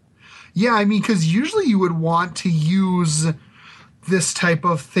 Sure. Yeah, I mean, because usually you would want to use this type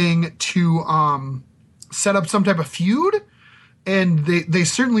of thing to set up some type of feud, and they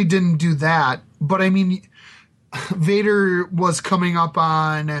certainly didn't do that. But, I mean, Vader was coming up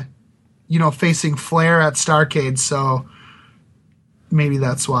on, facing Flair at Starrcade, so maybe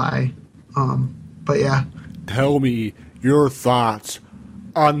that's why. But, yeah. Tell me your thoughts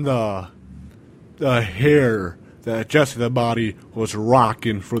on the hair that Jesse the Body was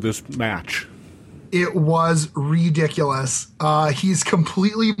rocking for this match. It was ridiculous. He's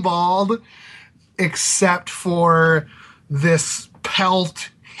completely bald, except for this pelt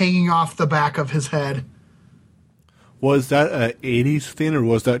hanging off the back of his head. Was that an 80s thing, or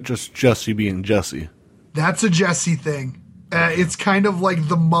was that just Jesse being Jesse? That's a Jesse thing. It's kind of like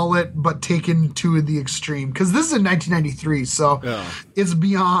the mullet, but taken to the extreme. Because this is in 1993, so it's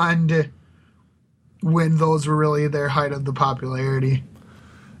beyond when those were really their height of the popularity.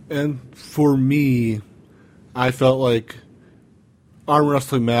 And for me, I felt like arm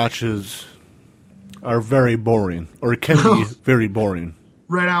wrestling matches, are very boring, or can be very boring.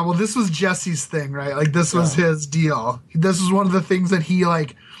 Right on. Well, this was Jesse's thing, right? Like, this was his deal. This was one of the things that he,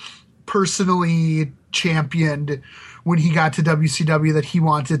 like, personally championed when he got to WCW that he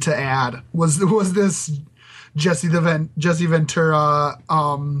wanted to add. Was this Jesse Ventura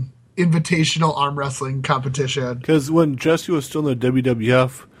invitational arm wrestling competition? Because when Jesse was still in the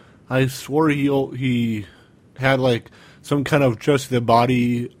WWF, I swore he had, like, some kind of Jesse the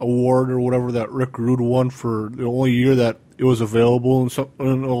Body award or whatever that Rick Rude won for the only year that it was available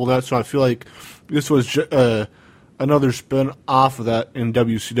and all that. So I feel like this was another spin off of that in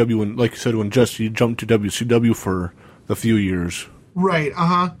WCW, when, like you said, when Jesse jumped to WCW for the few years. Right.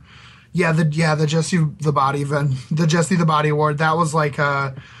 Yeah. The Jesse the Body event, the Jesse the Body award. That was more like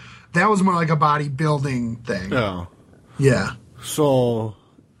a bodybuilding thing. Yeah. Yeah. So,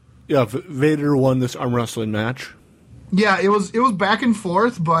 yeah, Vader won this arm wrestling match. Yeah, it was back and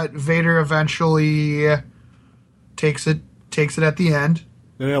forth, but Vader eventually takes it at the end.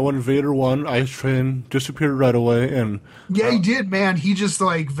 Yeah, when Vader won, Ice Train disappeared right away, and he did, man. He just,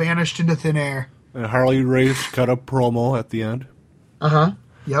 like, vanished into thin air. And Harley Race cut a promo at the end.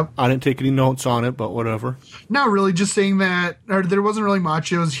 Yep. I didn't take any notes on it, but whatever. Not really, just saying that, or there wasn't really much.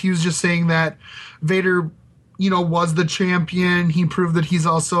 He was just saying that Vader, was the champion. He proved that he's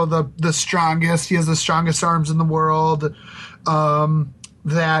also the strongest. He has the strongest arms in the world.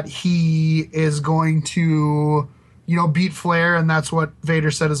 That he is going to, beat Flair, and that's what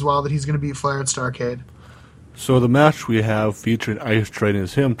Vader said as well, that he's going to beat Flair at Starrcade. So the match we have featuring Ice Train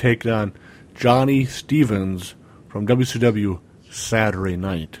is him taking on Johnny Stevens from WCW Saturday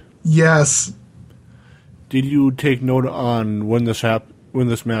Night. Yes. Did you take note on when this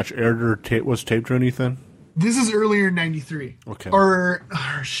match aired or was taped or anything? This is earlier in 93. Okay. Or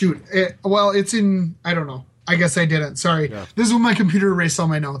shoot. It's in, I don't know. I guess I didn't. Sorry. Yeah. This is when my computer erased all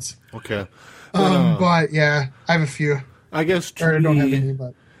my notes. Okay. But yeah, I have a few. I guess I don't have any,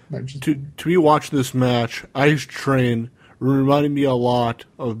 but to me, watching this match, Ice Train reminded me a lot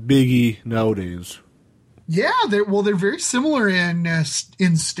of Big E nowadays. Yeah, they're very similar in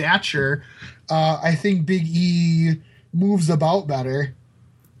stature. I think Big E moves about better.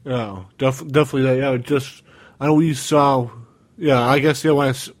 Yeah, definitely that. Yeah, I know we saw. Yeah, I guess when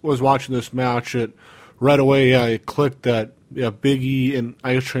I was watching this match, it right away. Yeah, it clicked that. Yeah, Big E and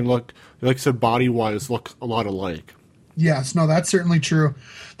Ice Train look, like I said, body wise, look a lot alike. Yes, no, that's certainly true.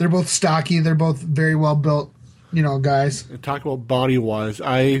 They're both stocky. They're both very well built, guys. And talk about body wise,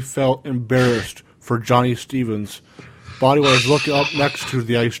 I felt embarrassed for Johnny Stevens. Body wise, looking up next to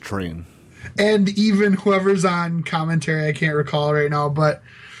the Ice Train. And even whoever's on commentary, I can't recall right now, but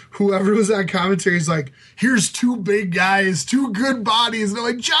whoever was on commentary is like, here's two big guys, two good bodies. And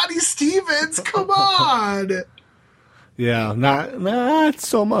they're like, Johnny Stevens, come on. Yeah, not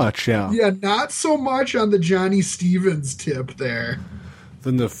so much, yeah. Yeah, not so much on the Johnny Stevens tip there.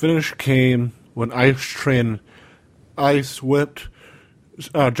 Then the finish came when Ice Train whipped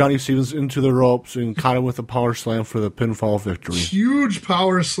Johnny Stevens into the ropes and caught him with a power slam for the pinfall victory. Huge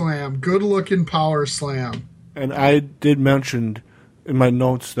power slam. Good looking power slam. And I did mention in my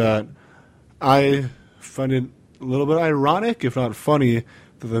notes that I find it a little bit ironic, if not funny,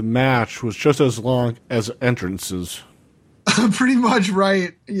 that the match was just as long as entrances. Pretty much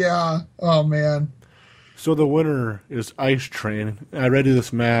right. Yeah. Oh, man. So the winner is Ice Train. I rated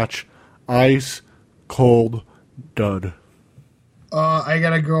this match ice cold dud. I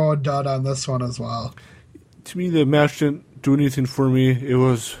gotta go dud on this one as well. To me, the match didn't do anything for me. It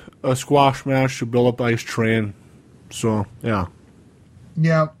was a squash match to build up Ice Train. So, yeah.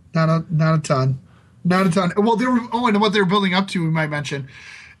 Yeah, not a ton. Not a ton. Well, and what they were building up to, we might mention,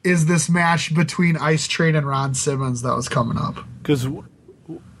 is this match between Ice Train and Ron Simmons that was coming up. Because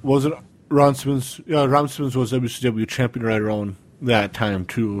was it Ron Simmons? Yeah, Ron Simmons was WCW champion right around that time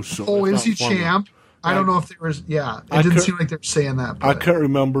too. So is he champ? I don't know if there was. Yeah, it didn't seem like they were saying that. But. I can't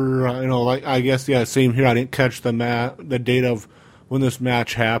remember. I guess same here. I didn't catch the date of when this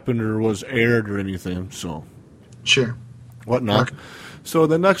match happened or was aired or anything. So sure, whatnot. Okay. So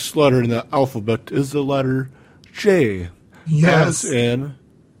the next letter in the alphabet is the letter J. Yes, as in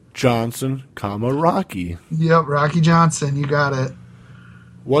Johnson, Rocky. Yep, Rocky Johnson. You got it.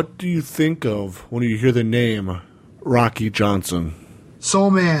 What do you think of when you hear the name Rocky Johnson? Soul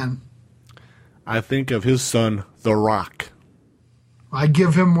Man. I think of his son, The Rock. I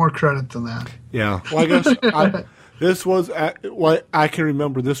give him more credit than that. Yeah. Well, I guess this was what I can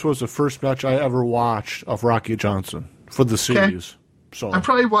remember. This was the first match I ever watched of Rocky Johnson for the series. Okay. So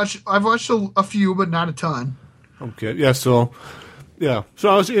I've watched a few, but not a ton. Okay. Yeah. So I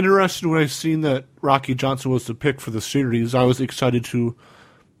was interested when I seen that Rocky Johnson was the pick for the series. I was excited to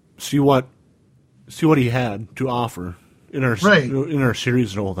see what see what he had to offer in our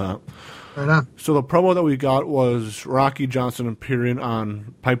series and all that. Right on. So the promo that we got was Rocky Johnson appearing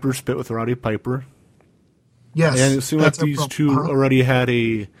on Piper's Pit with Roddy Piper. Yes. And it seemed like these two already had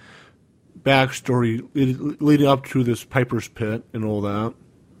a backstory leading up to this Piper's Pit and all that.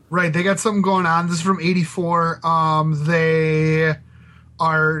 Right, they got something going on. This is from '84. They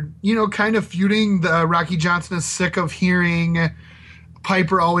are, kind of feuding. Rocky Johnson is sick of hearing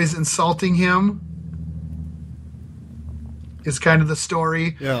Piper always insulting him. Is kind of the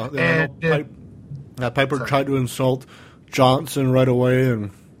story. Yeah, and Piper tried to insult Johnson right away,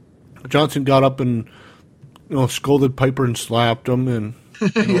 and Johnson got up and scolded Piper and slapped him and all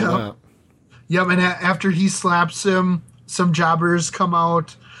that. Yep, and after he slaps him, some jobbers come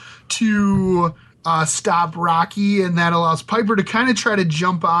out to stop Rocky, and that allows Piper to kind of try to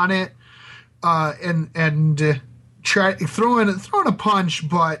jump on it and try throwing a punch,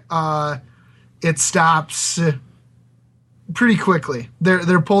 but it stops pretty quickly.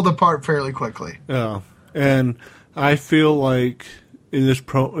 They're pulled apart fairly quickly. Yeah, and I feel like in this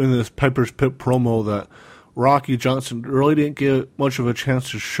Piper's Pit promo that Rocky Johnson really didn't get much of a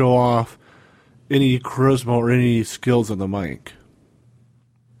chance to show off any charisma or any skills on the mic.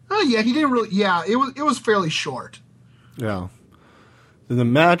 Oh yeah, he didn't really. Yeah, it was fairly short. Yeah. Then the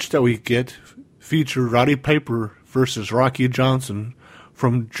match that we get featured Roddy Piper versus Rocky Johnson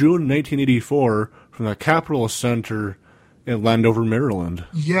from June 1984 from the Capitol Center in Landover, Maryland.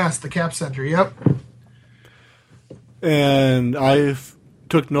 Yes, the Cap Center. Yep. And I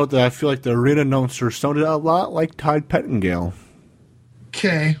took note that I feel like the arena announcer sounded a lot like Todd Pettengill.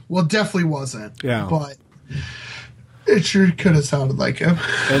 Okay, well, definitely wasn't. Yeah, but it sure could have sounded like him.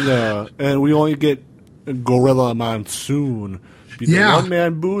 And we only get Gorilla Monsoon be the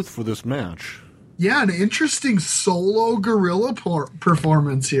one-man booth for this match. Yeah, an interesting solo Gorilla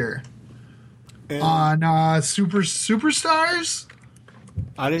performance here. And on Superstars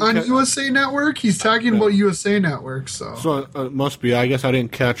on USA Network. He's talking about USA Network, so it must be. I guess I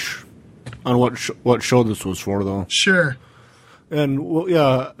didn't catch on what show this was for, though. Sure. And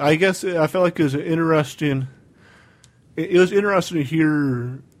I guess I felt like it was interesting. It was interesting to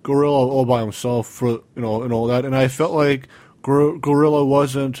hear Gorilla all by himself for and all that, and I felt like Gorilla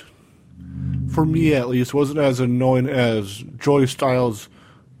wasn't, for me at least, wasn't as annoying as Joey Styles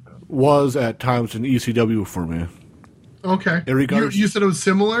was at times in ECW for me. Okay. You said it was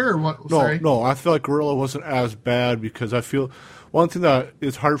similar, or what? No, I feel like Gorilla wasn't as bad because I feel one thing that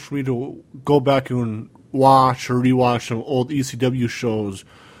is hard for me to go back and watch or rewatch some old ECW shows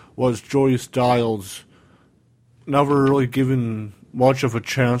was Joey Styles never really given much of a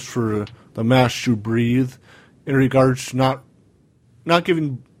chance for the match to breathe in regards to not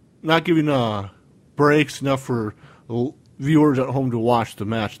giving breaks enough for viewers at home to watch the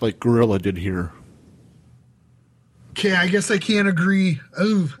match like Gorilla did here. Okay, I guess I can't agree.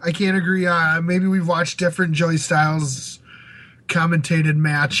 I can't agree. Maybe we've watched different Joey Styles commentated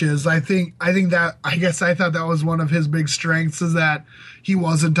matches. I guess I thought that was one of his big strengths, is that he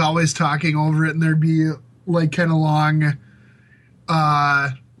wasn't always talking over it, and there'd be like kind of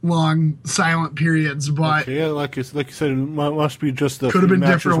long silent periods. But okay, like you said, it must be just the could have been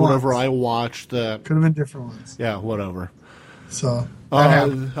matches, different whatever ones. I watched. That could have been different ones. Yeah, whatever. So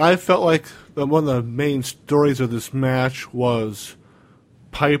I felt like one of the main stories of this match was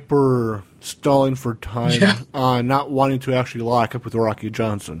Piper stalling for time, not wanting to actually lock up with Rocky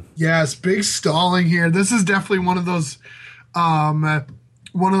Johnson. Yes, big stalling here. This is definitely one of those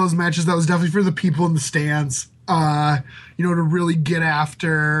matches that was definitely for the people in the stands. To really get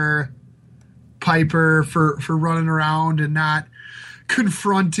after Piper for running around and not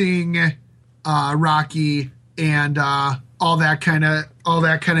confronting Rocky and all that kind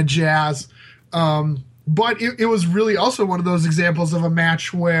of jazz. But it was really also one of those examples of a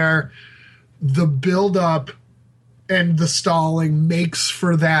match where the build-up and the stalling makes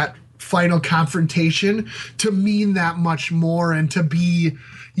for that final confrontation to mean that much more and to be,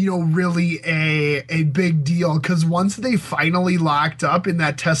 really a big deal. Because once they finally locked up in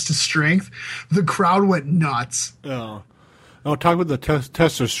that test of strength, the crowd went nuts. Yeah. Now, talking about the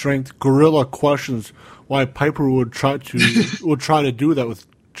test of strength, Gorilla questions why Piper would try to do that with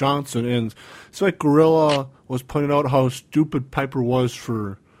Johnson, and it's like Gorilla was pointing out how stupid Piper was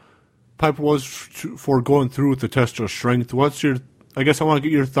for going through with the test of strength. I guess I want to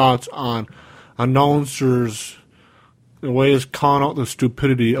get your thoughts on announcers, the way it's calling out the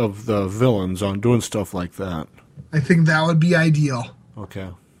stupidity of the villains on doing stuff like that. I think that would be ideal. Okay.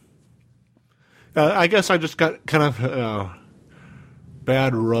 I guess I just got kind of a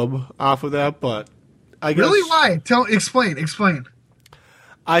bad rub off of that, but I guess... Really? Why? Explain.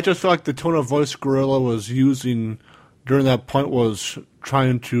 I just feel like the tone of voice Gorilla was using during that point was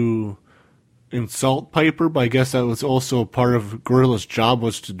trying to insult Piper, but I guess that was also part of Gorilla's job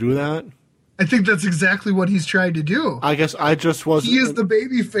was to do that. I think that's exactly what he's trying to do. I guess I just wasn't... He is the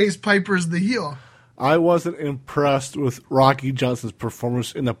baby face, Piper's the heel. I wasn't impressed with Rocky Johnson's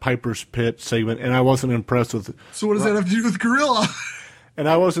performance in the Piper's Pit segment, and I wasn't impressed with... So what does that have to do with Gorilla? And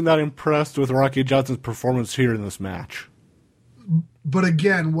I wasn't that impressed with Rocky Johnson's performance here in this match. But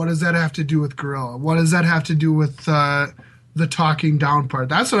again, what does that have to do with Gorilla? What does that have to do with the talking down part?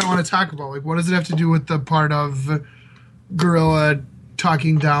 That's what I want to talk about. Like, what does it have to do with the part of Gorilla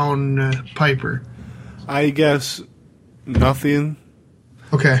talking down Piper? I guess nothing.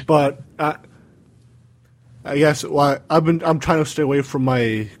 Okay. But I guess I'm trying to stay away from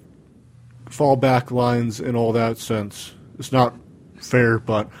my fallback lines and all that since it's not fair.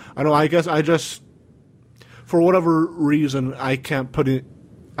 But I guess I just, for whatever reason, I can't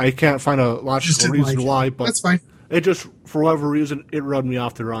find a logical reason why. But that's fine. It just, for whatever reason, it rubbed me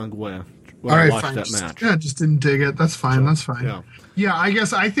off the wrong way when I watched that match. Yeah, just didn't dig it. That's fine. That's fine. Yeah. Yeah,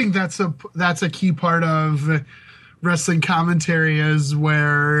 I think that's a key part of wrestling commentary is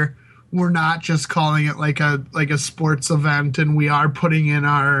where we're not just calling it like a sports event, and we are putting in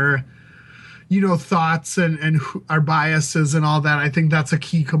our thoughts and our biases and all that. I think that's a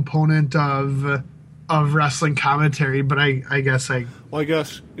key component of wrestling commentary. But I guess I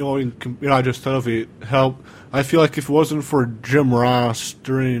just thought of it help. I feel like if it wasn't for Jim Ross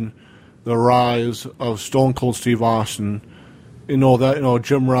during the rise of Stone Cold Steve Austin,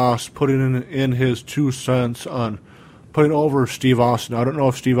 Jim Ross putting in his 2 cents on putting over Steve Austin. I don't know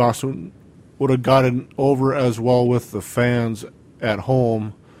if Steve Austin would have gotten over as well with the fans at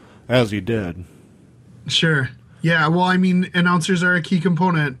home as he did. Sure. Yeah, well, I mean, announcers are a key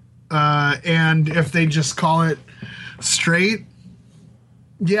component. And if they just call it straight,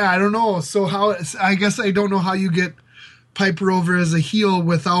 yeah, I don't know. So I guess I don't know how you get Piper over as a heel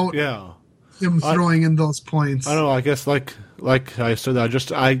without him throwing in those points. I don't know. I guess like I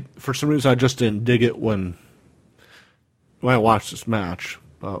said, for some reason I just didn't dig it when I watched this match.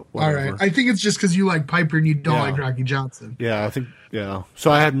 But all right. I think it's just because you like Piper and you don't like Rocky Johnson. Yeah, I think,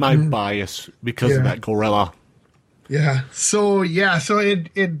 So I had my bias because of that Gorilla. Yeah. So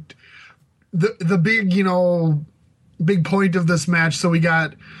the big, big point of this match. So we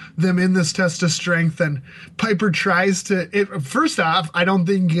got them in this test of strength, and Piper tries to. First off, I don't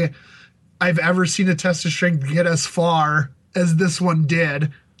think I've ever seen a test of strength get as far as this one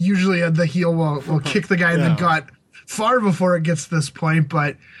did. Usually, the heel will kick the guy in the gut far before it gets to this point.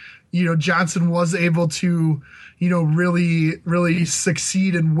 But Johnson was able to really, really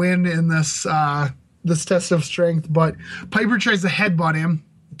succeed and win in this this test of strength. But Piper tries to headbutt him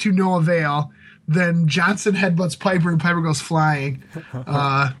to no avail. Then Johnson headbutts Piper, and Piper goes flying.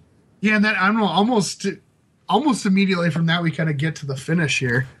 And then I don't know, almost immediately from that, we kind of get to the finish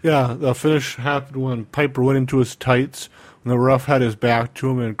here. Yeah, the finish happened when Piper went into his tights, when the ref had his back to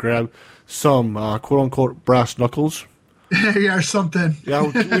him and grabbed some quote-unquote brass knuckles. Yeah, or something. Yeah,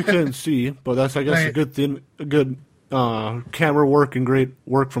 we couldn't see, but that's, I guess, right. a good thing, a good camera work and great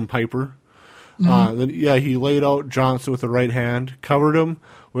work from Piper. Then he laid out Johnson with the right hand, covered him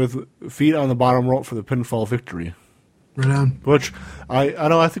with feet on the bottom rope for the pinfall victory. Right on. Which,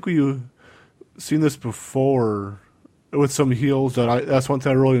 I think we've seen this before with some heels. That's one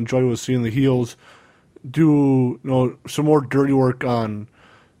thing I really enjoyed was seeing the heels do some more dirty work on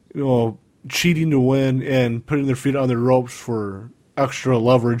cheating to win and putting their feet on the ropes for extra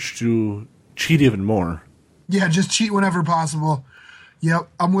leverage to cheat even more. Yeah, just cheat whenever possible. Yep,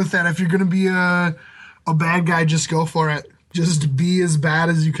 I'm with that. If you're going to be a bad guy, just go for it. Just be as bad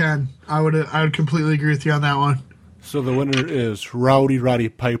as you can. I would completely agree with you on that one. So the winner is Roddy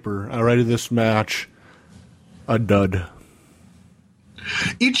Piper. I rated this match a dud.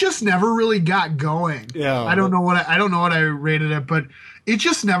 It just never really got going. Yeah, I don't know what I rated it, but it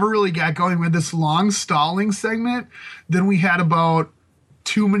just never really got going. We had this long stalling segment, then we had about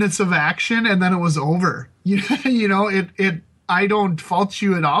 2 minutes of action, and then it was over. I don't fault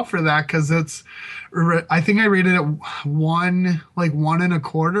you at all for that because I think I rated it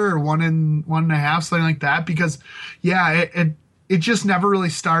 1.25 or 1.5, something like that. Because it just never really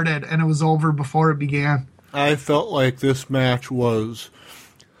started and it was over before it began. I felt like this match was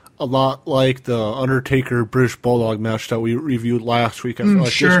a lot like the Undertaker British Bulldog match that we reviewed last week. I felt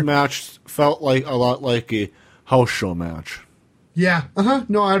like this match felt like a lot like a house show match. Yeah.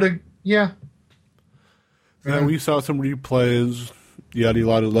 No, yeah. And we saw some replays, yada,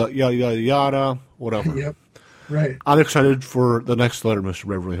 yada, whatever. Yep. Right. I'm excited for the next letter, Mr.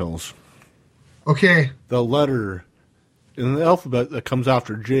 Beverly Hills. Okay. The letter in the alphabet that comes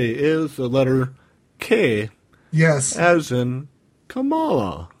after J is the letter K, Yes. as in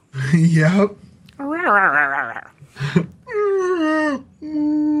Kamala. Yep.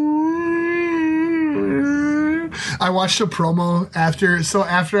 I watched a promo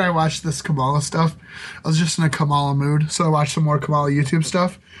after I watched this Kamala stuff, I was just in a Kamala mood, so I watched some more Kamala YouTube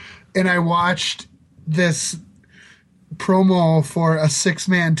stuff, and I watched this promo for a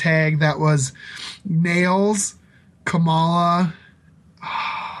 6-man tag that was Nails, Kamala,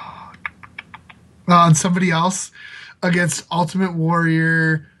 and somebody else against Ultimate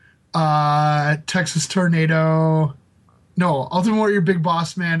Warrior, Texas Tornado, Ultimate Warrior, Big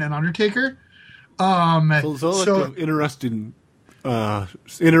Boss Man, and Undertaker. So an interesting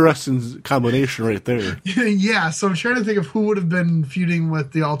combination right there. Yeah, so I'm trying to think of who would have been feuding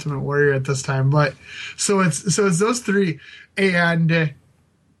with the Ultimate Warrior at this time, but so it's those three, and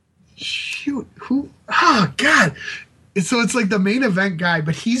who? Oh God! So it's like the main event guy,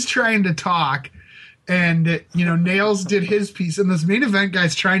 but he's trying to talk, and Nails did his piece, and this main event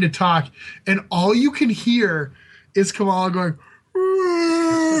guy's trying to talk, and all you can hear is Kamala going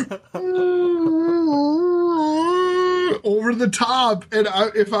over the top, and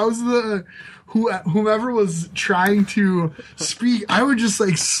if I was whomever was trying to speak, I would just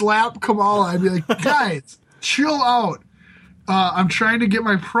like slap Kamala. I'd be like, guys, chill out. I'm trying to get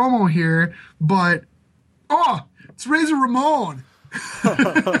my promo here, but it's Razor Ramon.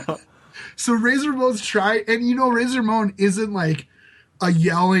 So Razor Ramon's and Razor Ramon isn't like a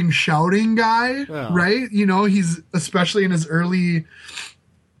yelling, shouting guy, right? He's especially in his early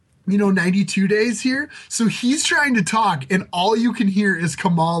 92 days here. So he's trying to talk, and all you can hear is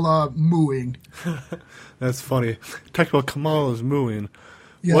Kamala mooing. That's funny. Talk about Kamala's mooing.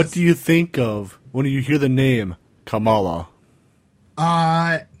 Yes. What do you think of when you hear the name Kamala?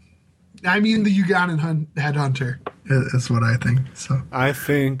 I mean the Ugandan headhunter is what I think. So I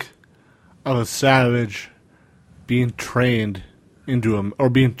think of a savage being trained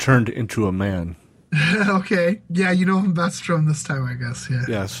being turned into a man. Okay. Yeah, you know him best from this time, I guess. Yeah.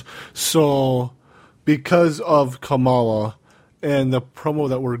 Yes. So, because of Kamala and the promo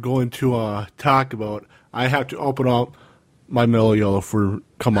that we're going to talk about, I have to open up my Mellow Yellow for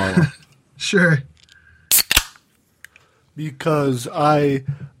Kamala. Sure. Because I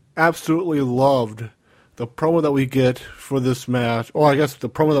absolutely loved the promo that we get for this match. Or I guess the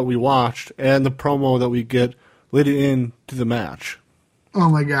promo that we watched and the promo that we get leading into the match. Oh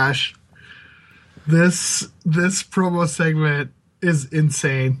my gosh. This promo segment is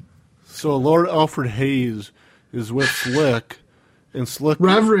insane. So Lord Alfred Hayes is with Slick, and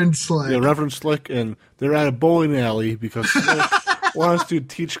Reverend Slick. Yeah, Reverend Slick, and they're at a bowling alley because Slick wants to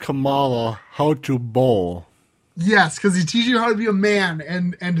teach Kamala how to bowl. Yes, because he teaches you how to be a man,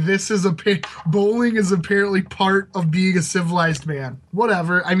 and this is bowling is apparently part of being a civilized man.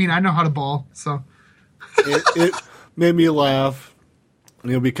 Whatever. I mean, I know how to bowl, so it made me laugh,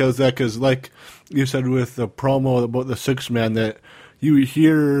 because like you said with the promo about the 6-man, that you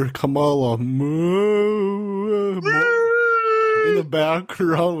hear Kamala moo in the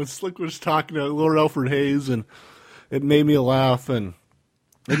background when Slick was talking to Lord Alfred Hayes, and it made me laugh, and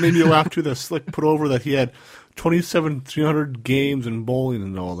it made me laugh too that Slick put over that he had 300 games in bowling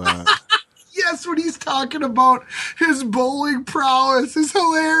and all that. Yes, when he's talking about his bowling prowess is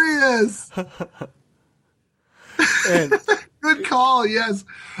hilarious. And good call, yes.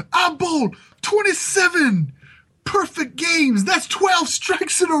 I bowled 27 perfect games. That's 12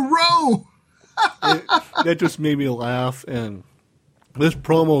 strikes in a row. that just made me laugh, and this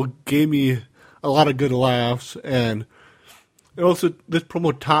promo gave me a lot of good laughs, and also this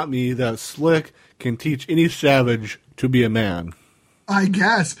promo taught me that Slick can teach any savage to be a man. I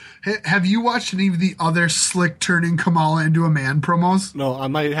guess. Have you watched any of the other Slick turning Kamala into a man promos? No, I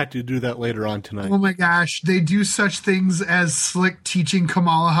might have to do that later on tonight. Oh my gosh, they do such things as Slick teaching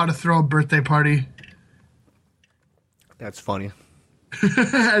Kamala how to throw a birthday party. That's funny.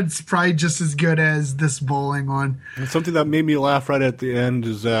 It's probably just as good as this bowling one. And something that made me laugh right at the end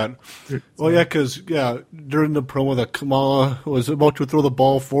is that, because during the promo that Kamala was about to throw the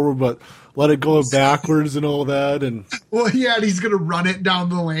ball forward, but let it go backwards and all that, and and he's gonna run it down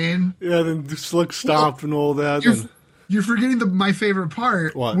the lane. Yeah, then Slick stopped and all that. You're forgetting my favorite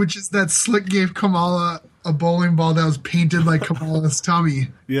part, which is that Slick gave Kamala a bowling ball that was painted like Kamala's tummy.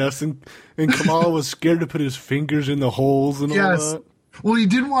 Yes, and Kamala was scared to put his fingers in the holes and all that. Well, he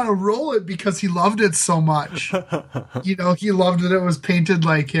didn't want to roll it because he loved it so much. He loved that it was painted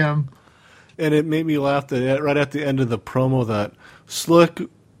like him. And it made me laugh that right at the end of the promo that Slick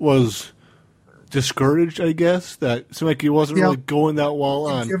was discouraged, I guess. That seemed like he wasn't really going that well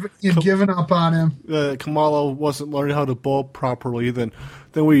on. You'd given up on him. Kamala wasn't learning how to bowl properly. Then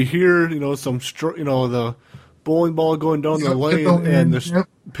we hear, the bowling ball going down the lane and the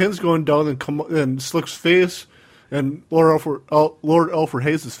pins going down and Slick's face and Lord Alfred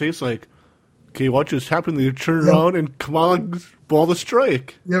Hayes' face like, okay, what just happened? They turn around and Kamala bowled a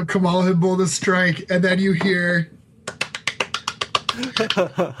strike. Yep, Kamala had bowled a strike, and then you hear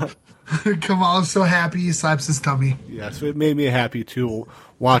Kamala's so happy he slaps his tummy. Yeah, so it made me happy too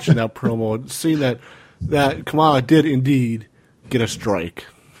watching that promo, seeing that Kamala did indeed get a strike.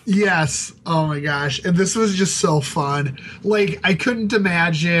 Yes. Oh my gosh. And this was just so fun. Like, I couldn't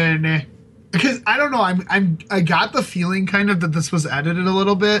imagine, because I don't know, I got the feeling kind of that this was edited a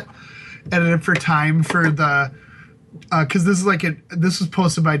little bit, edited for time for the, because this was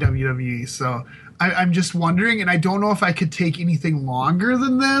posted by WWE, so I'm just wondering, and I don't know if I could take anything longer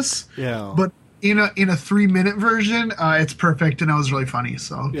than this. Yeah. But in a 3-minute version, it's perfect, and it was really funny.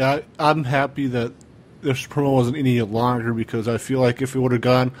 So yeah, I'm happy that this promo wasn't any longer, because I feel like if it would have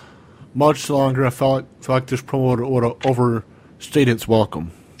gone much longer, I felt like this promo would have overstayed its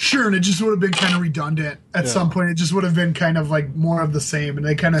welcome. Sure, and it just would have been kind of redundant at some point. It just would have been kind of like more of the same, and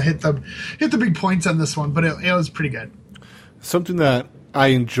they kind of hit the big points on this one, but it was pretty good. Something that I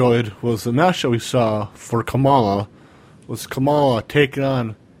enjoyed was the match that we saw for Kamala was Kamala taking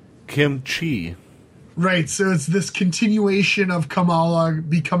on Kim Chi. Right, so it's this continuation of Kamala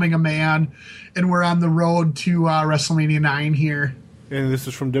becoming a man, and we're on the road to WrestleMania 9 here. And this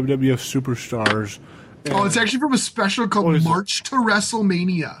is from WWF Superstars. And it's actually from a special called March to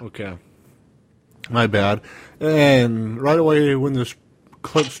WrestleMania. Okay. My bad. And right away when this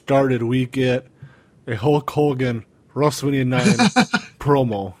clip started, we get a Hulk Hogan WrestleMania 9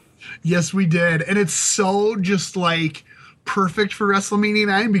 promo. Yes, we did. And it's so just like perfect for WrestleMania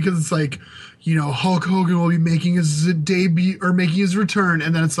 9 because it's like, Hulk Hogan will be making his debut or making his return.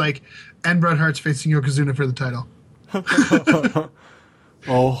 And then it's like, and Bret Hart's facing Yokozuna for the title.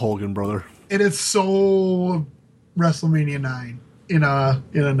 Oh, Hogan, brother. And it's so WrestleMania 9 in a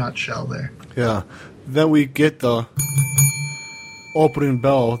nutshell there. Yeah. Then we get the opening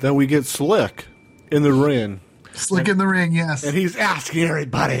bell. Then we get Slick in the ring. Slick in the ring, yes. And he's asking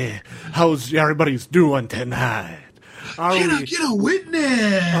everybody, how's everybody's doing tonight? Can I get a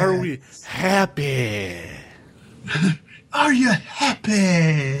witness? Are we happy? Are you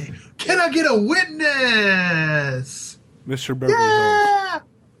happy? Can I get a witness? Mr. Beverly Hills.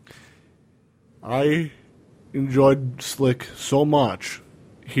 I enjoyed Slick so much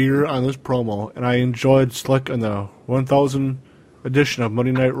here on this promo, and I enjoyed Slick on the 1000 edition of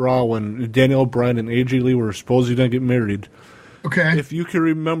Monday Night Raw when Daniel Bryan and AJ Lee were supposedly going to get married. Okay. If you can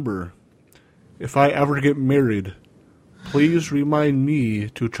remember, if I ever get married, please remind me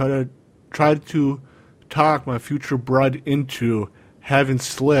to try to talk my future bride into having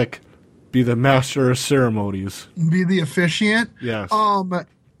Slick be the master of ceremonies. Be the officiant? Yes.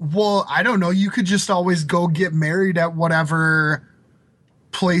 Well, I don't know. You could just always go get married at whatever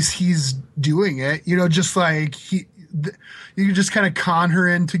place he's doing it. Just like you can just kind of con her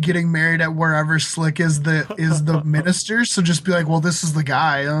into getting married at wherever Slick is the minister. So just be like, well, this is the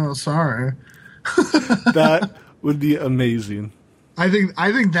guy. Oh, sorry. That would be amazing. I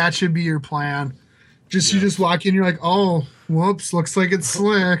think that should be your plan. You just walk in, you're like, oh, whoops, looks like it's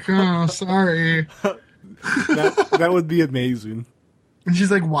Slick. Oh, sorry. That would be amazing. And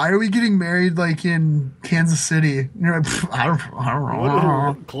she's like, why are we getting married like in Kansas City? And you're like, I don't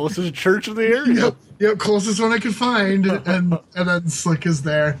know. Closest church in the area. Yep, closest one I could find. And then Slick is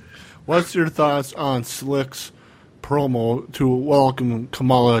there. What's your thoughts on Slick's promo to welcome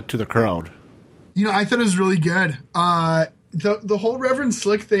Kamala to the crowd? I thought it was really good. The whole Reverend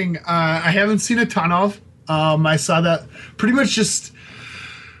Slick thing, I haven't seen a ton of. I saw that pretty much just...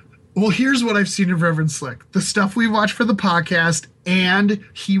 Well, here's what I've seen of Reverend Slick. The stuff we watched for the podcast, and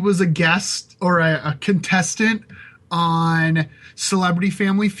he was a guest or a contestant on Celebrity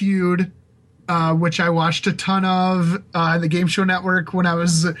Family Feud, which I watched a ton of the Game Show Network when I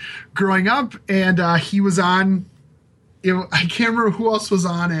was growing up. And he was on... I can't remember who else was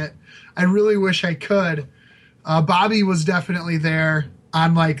on it. I really wish I could. Bobby was definitely there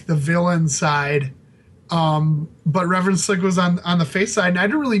on like the villain side. But Reverend Slick was on the face side, and I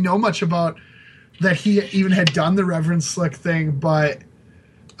didn't really know much about that he even had done the Reverend Slick thing, but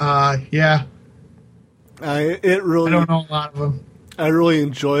yeah. I don't know a lot of them. I really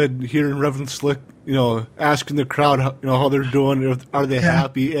enjoyed hearing Reverend Slick, asking the crowd how they're doing, are they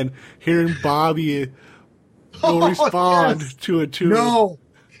happy, and hearing Bobby respond to it too. No.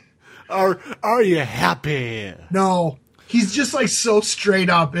 Are you happy? No. He's just like so straight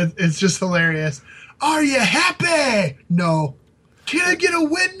up. It's just hilarious. Are you happy? No. Can I get a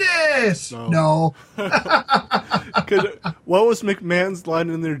witness? No. What was McMahon's line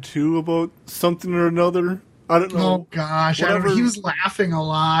in there too about something or another? I don't know. Oh gosh, he was laughing a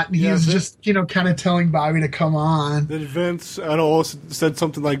lot, and he was just kind of telling Bobby to come on. Then Vince, I don't know, said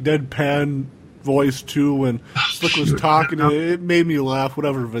something like deadpan voice too when Slick was talking. It made me laugh.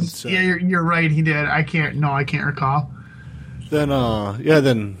 Whatever Vince said. Yeah, you're right. He did. I can't recall.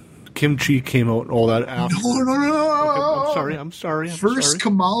 Then Kim Chi came out and all that after. No. Okay, I'm sorry. First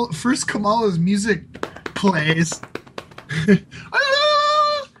Kamala's music plays.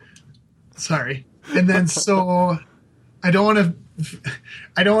 Sorry. And then so I don't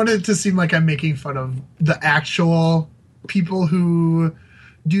want it to seem like I'm making fun of the actual people who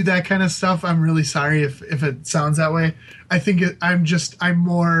do that kind of stuff. I'm really sorry if it sounds that way. I think I'm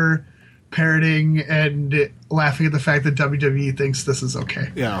more parroting and laughing at the fact that WWE thinks this is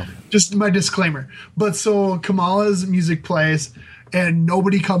okay. Yeah. Just my disclaimer. But so Kamala's music plays and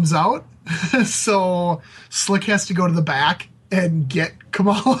nobody comes out. So Slick has to go to the back and get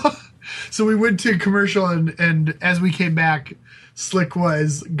Kamala. So we went to commercial and as we came back, Slick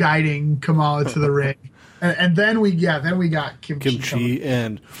was guiding Kamala to the ring. And then we got Kim Chi.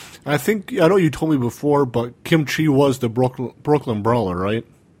 And I know you told me before, but Kim Chi was the Brooklyn Brawler, right?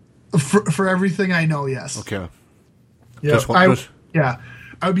 For everything I know, yes. Okay. Yeah, I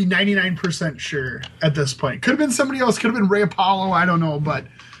would be 99% sure at this point. Could have been somebody else. Could have been Ray Apollo. I don't know, but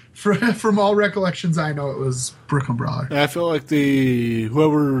from all recollections, I know it was Brooklyn Brawler. I feel like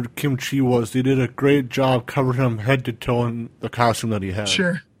whoever Kim Chi was, they did a great job covering him head to toe in the costume that he had.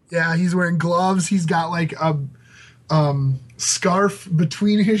 Sure. Yeah, he's wearing gloves. He's got like a scarf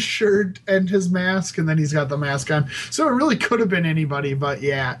between his shirt and his mask, and then he's got the mask on. So it really could have been anybody, but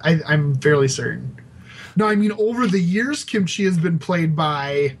yeah, I'm fairly certain. No, I mean, over the years, Kim Chi has been played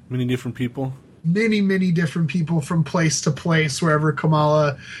by many different people. Many different people from place to place. Wherever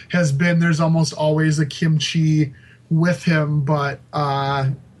Kamala has been, there's almost always a Kim Chi with him, but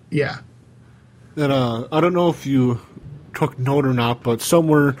yeah. And I don't know if you took note or not, but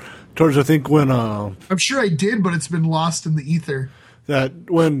somewhere towards, I think, when I'm sure I did, but it's been lost in the ether.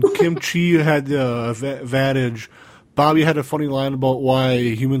 That when Kim Chi had the advantage, Bobby had a funny line about why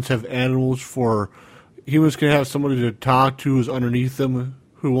humans have animals for humans can have somebody to talk to who's underneath them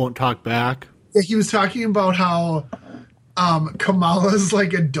who won't talk back. Yeah, he was talking about how Kamala's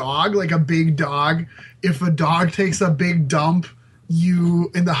like a dog, like a big dog. If a dog takes a big dump,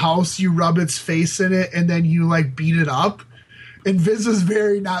 you rub its face in it and then you like beat it up. And Vince was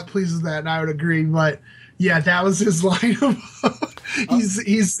very not pleased with that, and I would agree. But yeah, that was his line.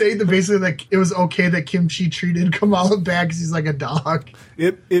 He's saying that basically like it was okay that Kim Chi treated Kamala bad because he's like a dog.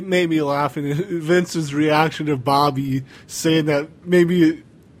 It made me laugh, and Vince's reaction to Bobby saying that maybe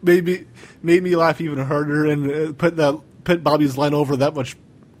made me laugh even harder, and put Bobby's line over that much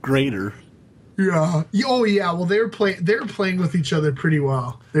greater. Yeah. Oh yeah. Well, they were playing with each other pretty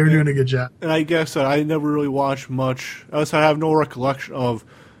well. They were doing a good job. And I guess that I never really watched much. I have no recollection of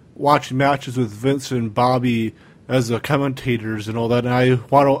watching matches with Vince and Bobby as the commentators and all that. And I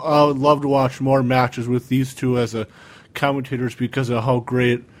would love to watch more matches with these two as the commentators because of how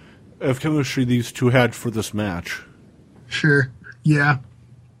great of chemistry these two had for this match. Sure. Yeah.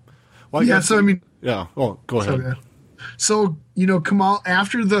 Well, yeah. So I mean. Yeah. Oh, go ahead. So Kamal,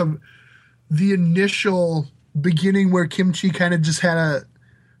 after the initial beginning where Kim Chi kind of just had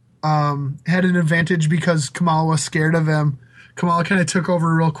an advantage because Kamala was scared of him. Kamala kind of took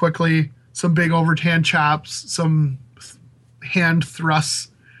over real quickly, some big overhand chops, some hand thrusts,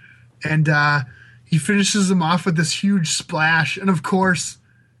 and he finishes him off with this huge splash. And of course,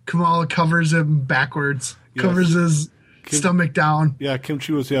 Kamala covers him backwards, covers his stomach down. Yeah, Kim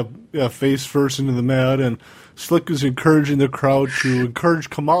Chi was face first into the mat, and Slick was encouraging the crowd to encourage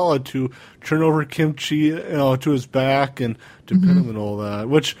Kamala to turn over Kim Chi to his back and to pin him and all that,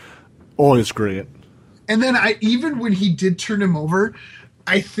 which always great. And then even when he did turn him over,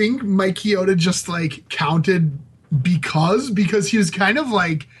 I think Mike Chioda just like counted because he was kind of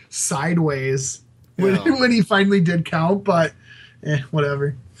like sideways when he finally did count, but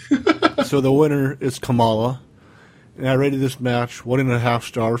whatever. So the winner is Kamala. And I rated this match 1.5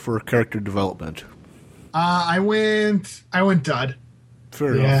 star for character development. I went dud.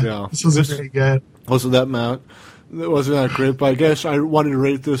 Fair enough, yeah. This was very good. Wasn't that great, but I guess I wanted to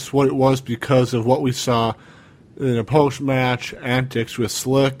rate this what it was because of what we saw in a post-match antics with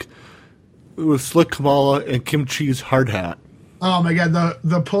Slick, Kamala, and Kim Chi's hard hat. Oh my god,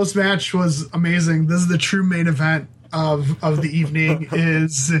 the post-match was amazing. This is the true main event of the evening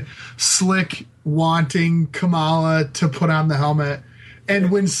is Slick wanting Kamala to put on the helmet,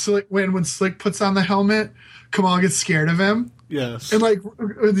 and when Slick puts on the helmet, Kamala gets scared of him. Yes, and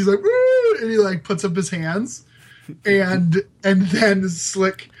he's like, woo, and he like puts up his hands, and then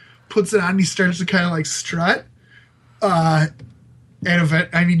Slick puts it on. And he starts to kind of like strut. You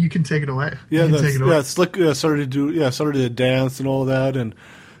can take it away. Slick started to dance and all that, and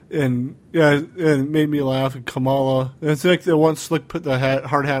it made me laugh. And Kamala, and it's like that once Slick put the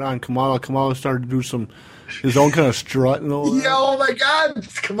hard hat on Kamala started to do his own kind of strut and all that. Yeah, oh my God,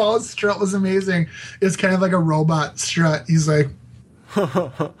 Kamala's strut was amazing. It's kind of like a robot strut. He's like,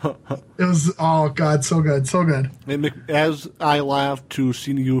 it was, oh God, so good, so good. And as I laughed to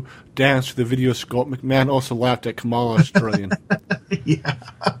seeing you dance to the video scope, McMahon also laughed at Kamala strutting. Yeah,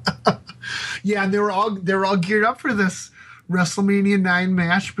 and they were all geared up for this WrestleMania 9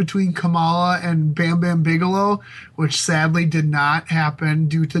 match between Kamala and Bam Bam Bigelow, which sadly did not happen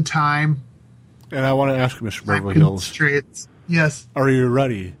due to time. And I want to ask you, Mr. Beverly Hills. Yes. Are you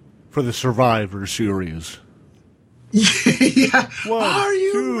ready for the Survivor Series? Yeah. Are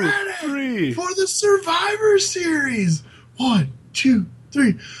you ready for the Survivor Series? 1, 2,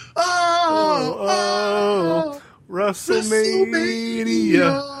 3. Oh,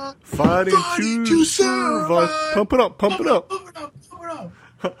 WrestleMania. Fighting to survive. Pump it up.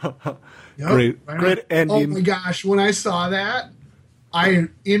 Yep, Great ending. Oh my gosh, when I saw that,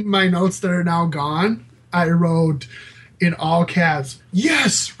 in my notes that are now gone, I wrote in all caps,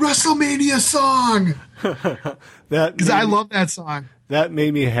 yes, WrestleMania song. Because I love that song. That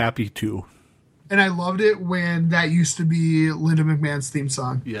made me happy too. And I loved it when that used to be Linda McMahon's theme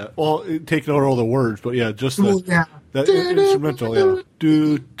song. Yeah, well, taking out all the words, but yeah, just that instrumental. Yeah,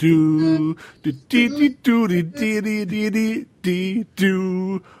 do do do do do do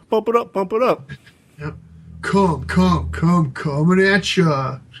do. Bump it up. Yep. Coming at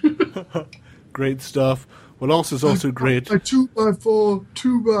ya. Great stuff. What else is also great? A 2x4,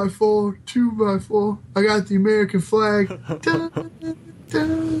 2x4, 2x4. I got the American flag.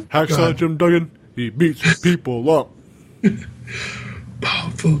 Hacksaw Jim Duggan, he beats people up.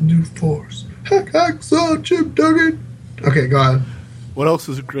 Powerful new force. Hacksaw Jim Duggan. Okay, go ahead. What else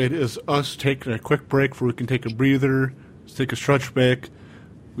is great is us taking a quick break where we can take a breather, take a stretch break.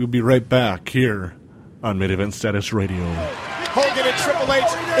 We'll be right back here on Mid Event Status Radio. Hogan and Triple H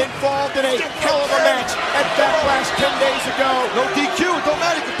involved in a hell of a match at Backlash 10 days ago. No DQ, it don't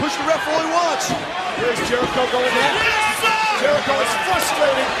matter. He can push the ref all he wants. Here's Jericho going in. Jericho is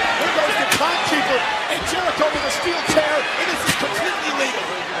frustrated. Here goes the timekeeper. And Jericho with a steel chair. And this is completely legal.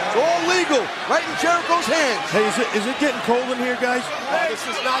 It's all legal. Right in Jericho's hands. Hey, is it getting cold in here, guys? This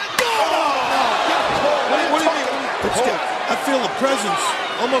is not... No. What do you mean? I feel the presence.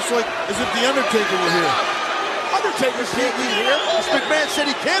 Almost like as if The Undertaker were here. Undertaker can't be here. McMahon said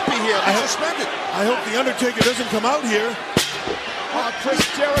he can't be here. He's suspended. I hope The Undertaker doesn't come out here. Oh, Chris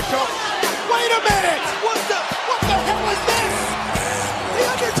Jericho. Wait a minute! What the hell is this? The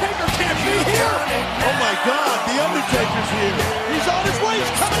Undertaker can't be here! Oh my God, The Undertaker's here. He's on his way,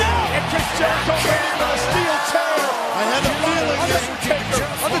 he's coming out! And Chris Jericho landing on a steel chair. I had a feeling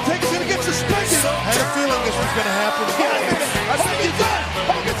Undertaker's gonna get suspended. I had a feeling this was gonna happen. I think he's done!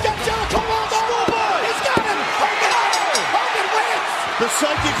 Hogan's got Jericho on the schoolboy! He's got him! Hogan wins! The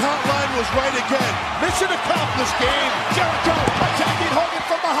psychic hotline was right again. Mission accomplished, game. Jericho attacking Hogan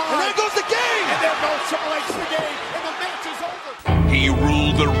from behind. And there goes the game! And there goes Triple H the game. And the match is over. He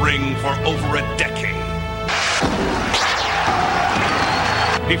ruled the ring for over a decade.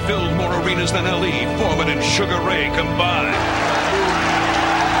 He filled more arenas than Ali, Foreman, and Sugar Ray combined.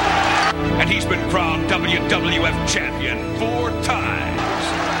 And he's been crowned WWF champion 4 times.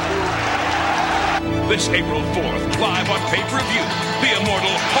 This April 4th, live on pay-per-view, the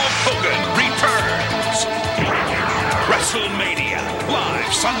immortal Hulk Hogan returns. WrestleMania,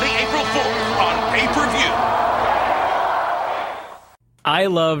 live Sunday, April 4th on pay-per-view. I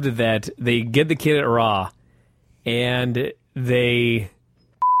loved that they get the kid at Raw, and they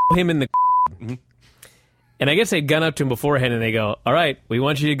him in the and I guess they'd gone up to him beforehand, and they go, all right, we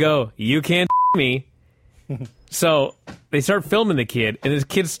want you to go. You can't me. So they start filming the kid, and his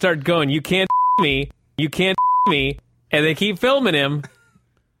kids start going, you can't me. You can't me. And they keep filming him,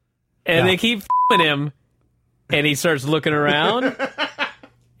 and they keep filming him, and he starts looking around,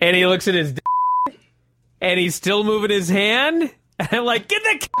 and he looks at his and he's still moving his hand. And I'm like, get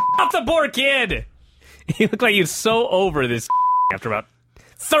the off the poor kid. He looked like he was so over this after about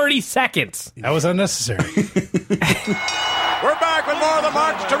 30 seconds. That was unnecessary. We're back with more of the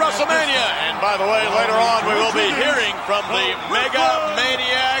March to WrestleMania. And by the way, later on we will be hearing from the Mega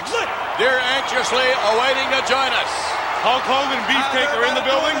Maniacs, They're anxiously awaiting to join us. Hulk Hogan and Beefcake are in the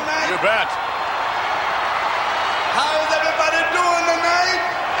building? You bet. How is everybody doing tonight?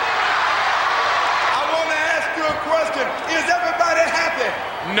 I want to ask you a question. Is everybody happy?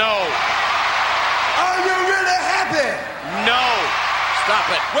 No. Are you really happy? No. Stop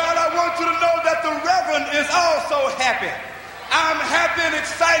it. Well, I want you to know that the Reverend is also happy. I'm happy and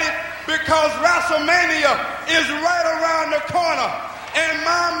excited because WrestleMania is right around the corner. And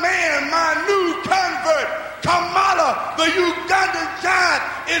my man, my new convert, Kamala, the Ugandan giant,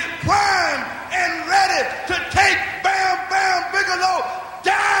 is primed and ready to take Bam Bam Bigelow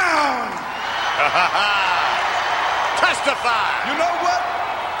down. Testify. You know what?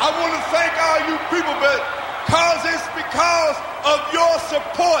 I want to thank all you people because it's because of your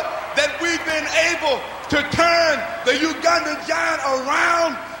support that we've been able to turn the Ugandan giant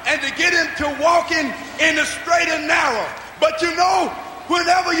around and to get him to walking in the straight and narrow. But you know,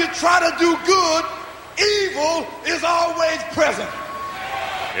 whenever you try to do good, evil is always present.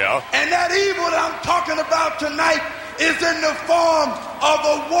 Yeah. And that evil that I'm talking about tonight is in the form of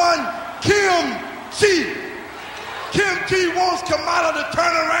a one Kim Chi. Kim Chi wants Kamala to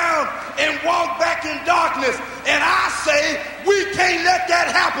turn around and walk back in darkness. And I say, we can't let that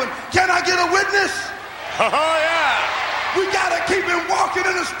happen. Can I get a witness? Oh, yeah. We got to keep him walking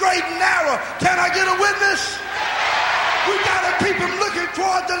in the straight and narrow. Can I get a witness? We got to keep him looking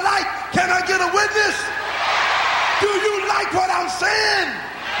toward the light. Can I get a witness? Do you like what I'm saying?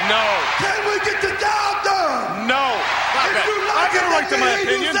 No. Can we get the job done? No. Stop If it. you like I get a it, right to my you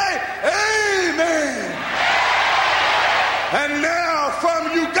opinion. Say, amen. And now from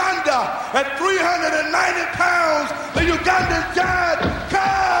Uganda, at 390 pounds, the Ugandan giant,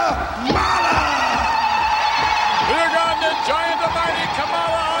 Kamala. The Ugandan giant, the mighty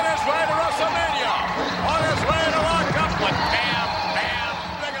Kamala, on his way to WrestleMania. On his way to lock up with Bam Bam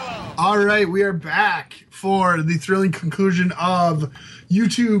Bigelow. All right, we are back for the thrilling conclusion of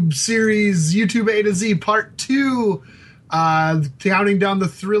YouTube series YouTube A to Z Part 2, counting down the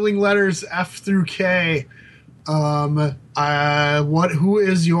thrilling letters F through K. Who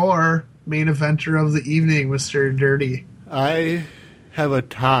is your main eventer of the evening, Mr. Dirty? I have a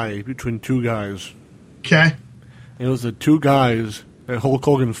tie between two guys. Okay. It was the two guys that Hulk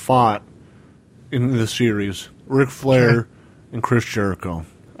Hogan fought in the series, Ric Flair and Chris Jericho.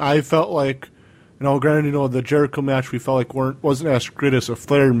 I felt like, granted, the Jericho match we felt like wasn't as good as a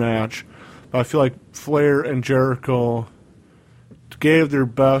Flair match, but I feel like Flair and Jericho gave their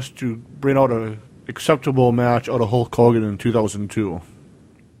best to bring out a acceptable match out of Hulk Hogan in 2002.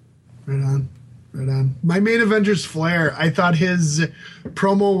 Right on. My main eventer's Flair. I thought his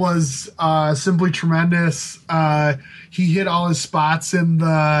promo was simply tremendous. He hit all his spots in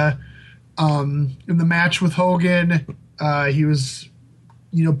the match with Hogan. He was,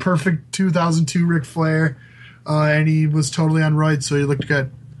 perfect 2002 Ric Flair, and he was totally on roids, so he looked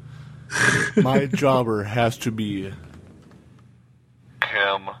good. My jobber has to be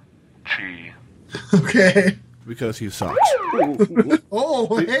Kim Chi. Okay. Because he sucks.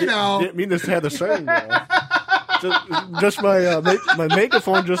 Oh, hey now. Didn't mean to have the same. Just my my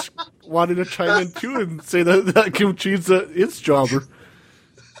megaphone just wanted to chime in too and say that Kim Chi's its jobber.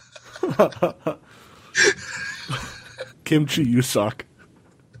 Kim Chi, you suck.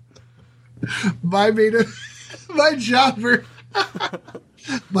 My jobber.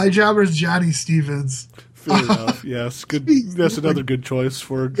 My jobber's Johnny Stevens. Fair enough. Yes, good. That's another good choice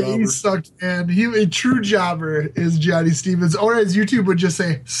for a jobber. He sucked, man. A true jobber is Johnny Stevens, or as YouTube would just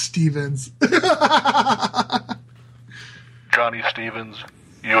say, Stevens. Johnny Stevens,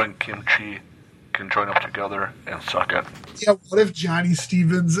 you and Kim Chi can join up together and suck it. Yeah, what if Johnny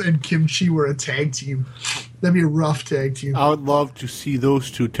Stevens and Kim Chi were a tag team? That'd be a rough tag team. I would love to see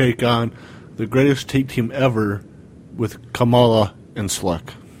those two take on the greatest tag team ever with Kamala and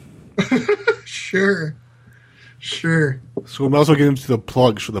Slick. Sure. So we might as well get into the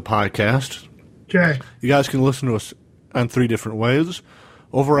plugs for the podcast. Okay. You guys can listen to us on 3 different ways.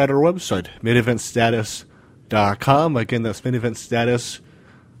 Over at our website, MainEventStatus.com. Again, that's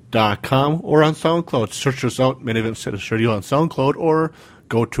MainEventStatus.com. Or on SoundCloud. Search us out, Main Event Status Radio on SoundCloud. Or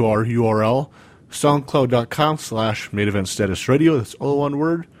go to our URL, SoundCloud.com/Main Event Status Radio. That's all one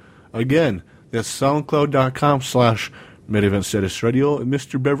word. Again, that's SoundCloud.com/Main Event Status Radio. And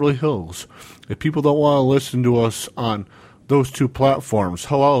Mr. Beverly Hills. If people don't want to listen to us on those 2 platforms,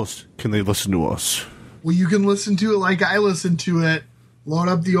 how else can they listen to us? Well, you can listen to it like I listen to it. Load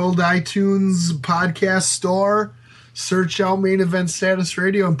up the old iTunes podcast store, search out Main Event Status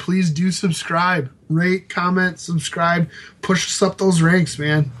Radio, and please do subscribe. Rate, comment, subscribe. Push us up those ranks,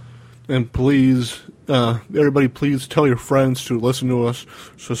 man. And please Everybody, please tell your friends to listen to us,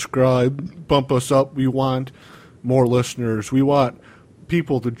 subscribe, bump us up. We want more listeners. We want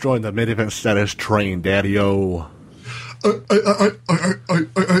people to join the mid-event status train, Daddy-O.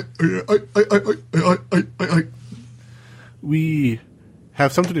 We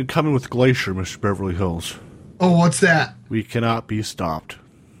have something in common with Glacier, Mr. Beverly Hills. Oh, what's that? We cannot be stopped.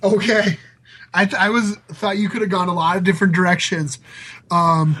 Okay. I thought you could have gone a lot of different directions.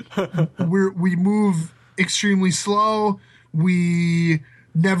 We move extremely slow. We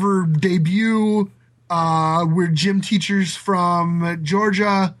never debut. We're gym teachers from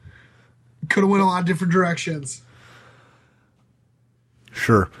Georgia. Could have went a lot of different directions.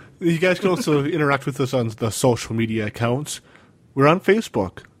 Sure. You guys can also interact with us on the social media accounts. We're on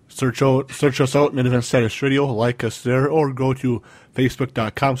Facebook. Search us out, Mid-Event Status Radio. Like us there, or go to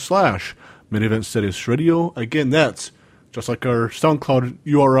facebook.com/Mid-Event Status Radio. Again, that's just like our SoundCloud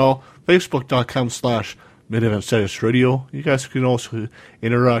URL, facebook.com/Mid-Event Status Radio. You guys can also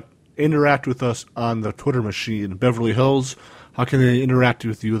interact with us on the Twitter machine, Beverly Hills. How can they interact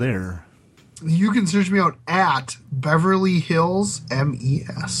with you there? You can search me out at Beverly Hills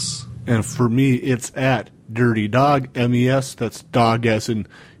MES. And for me, it's at Dirty Dog MES. That's dog as in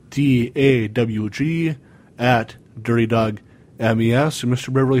DAWG, at Dirty Dog MES. And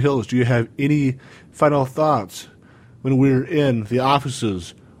Mr. Beverly Hills, do you have any final thoughts when we're in the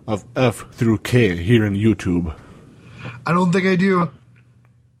offices of F through K here in YouTube? I don't think I do.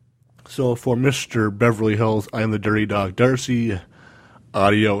 So for Mr. Beverly Hills, I am the Dirty Dog Darcy.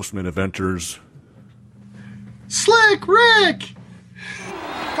 Adios, mid-eventers. Slick Rick!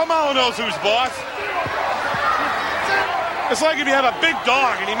 Come on, knows who's boss. It's like if you have a big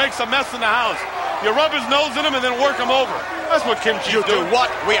dog and he makes a mess in the house. You rub his nose in him and then work him over. That's what kimchi do. You do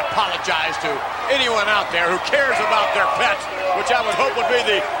what? We apologize to anyone out there who cares about their pets, which I would hope would be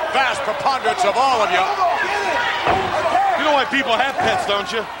the vast preponderance of all of you. You know why people have pets,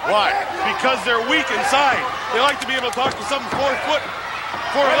 don't you? Why? Because they're weak inside. They like to be able to talk to something 4-legged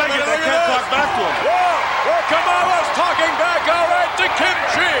they can't talk back to them. Whoa, come on, us talking back, all right, to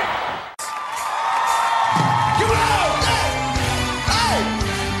kimchi. Come on!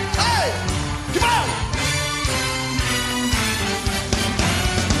 Hey! Come on!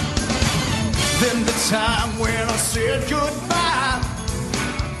 Then the time when I said goodbye,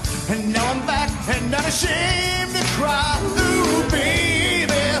 and now I'm back and not ashamed to cry. Ooh,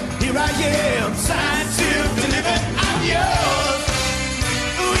 baby, here I am, signed, sealed, delivered, I'm yours.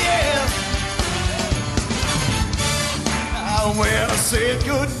 Ooh, yeah. When I said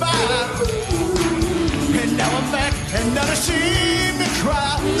goodbye, and now I'm back and not ashamed to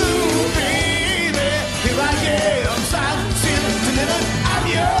cry. Ooh, baby, here I am, signed, sealed, delivered, I'm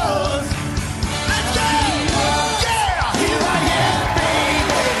yours. Let's go! Yeah, here I am,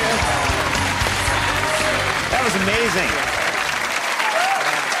 baby. That was amazing.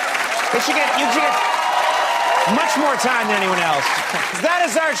 You should get much more time than anyone else. That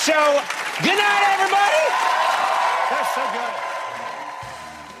is our show. Good night, everybody. That's so good.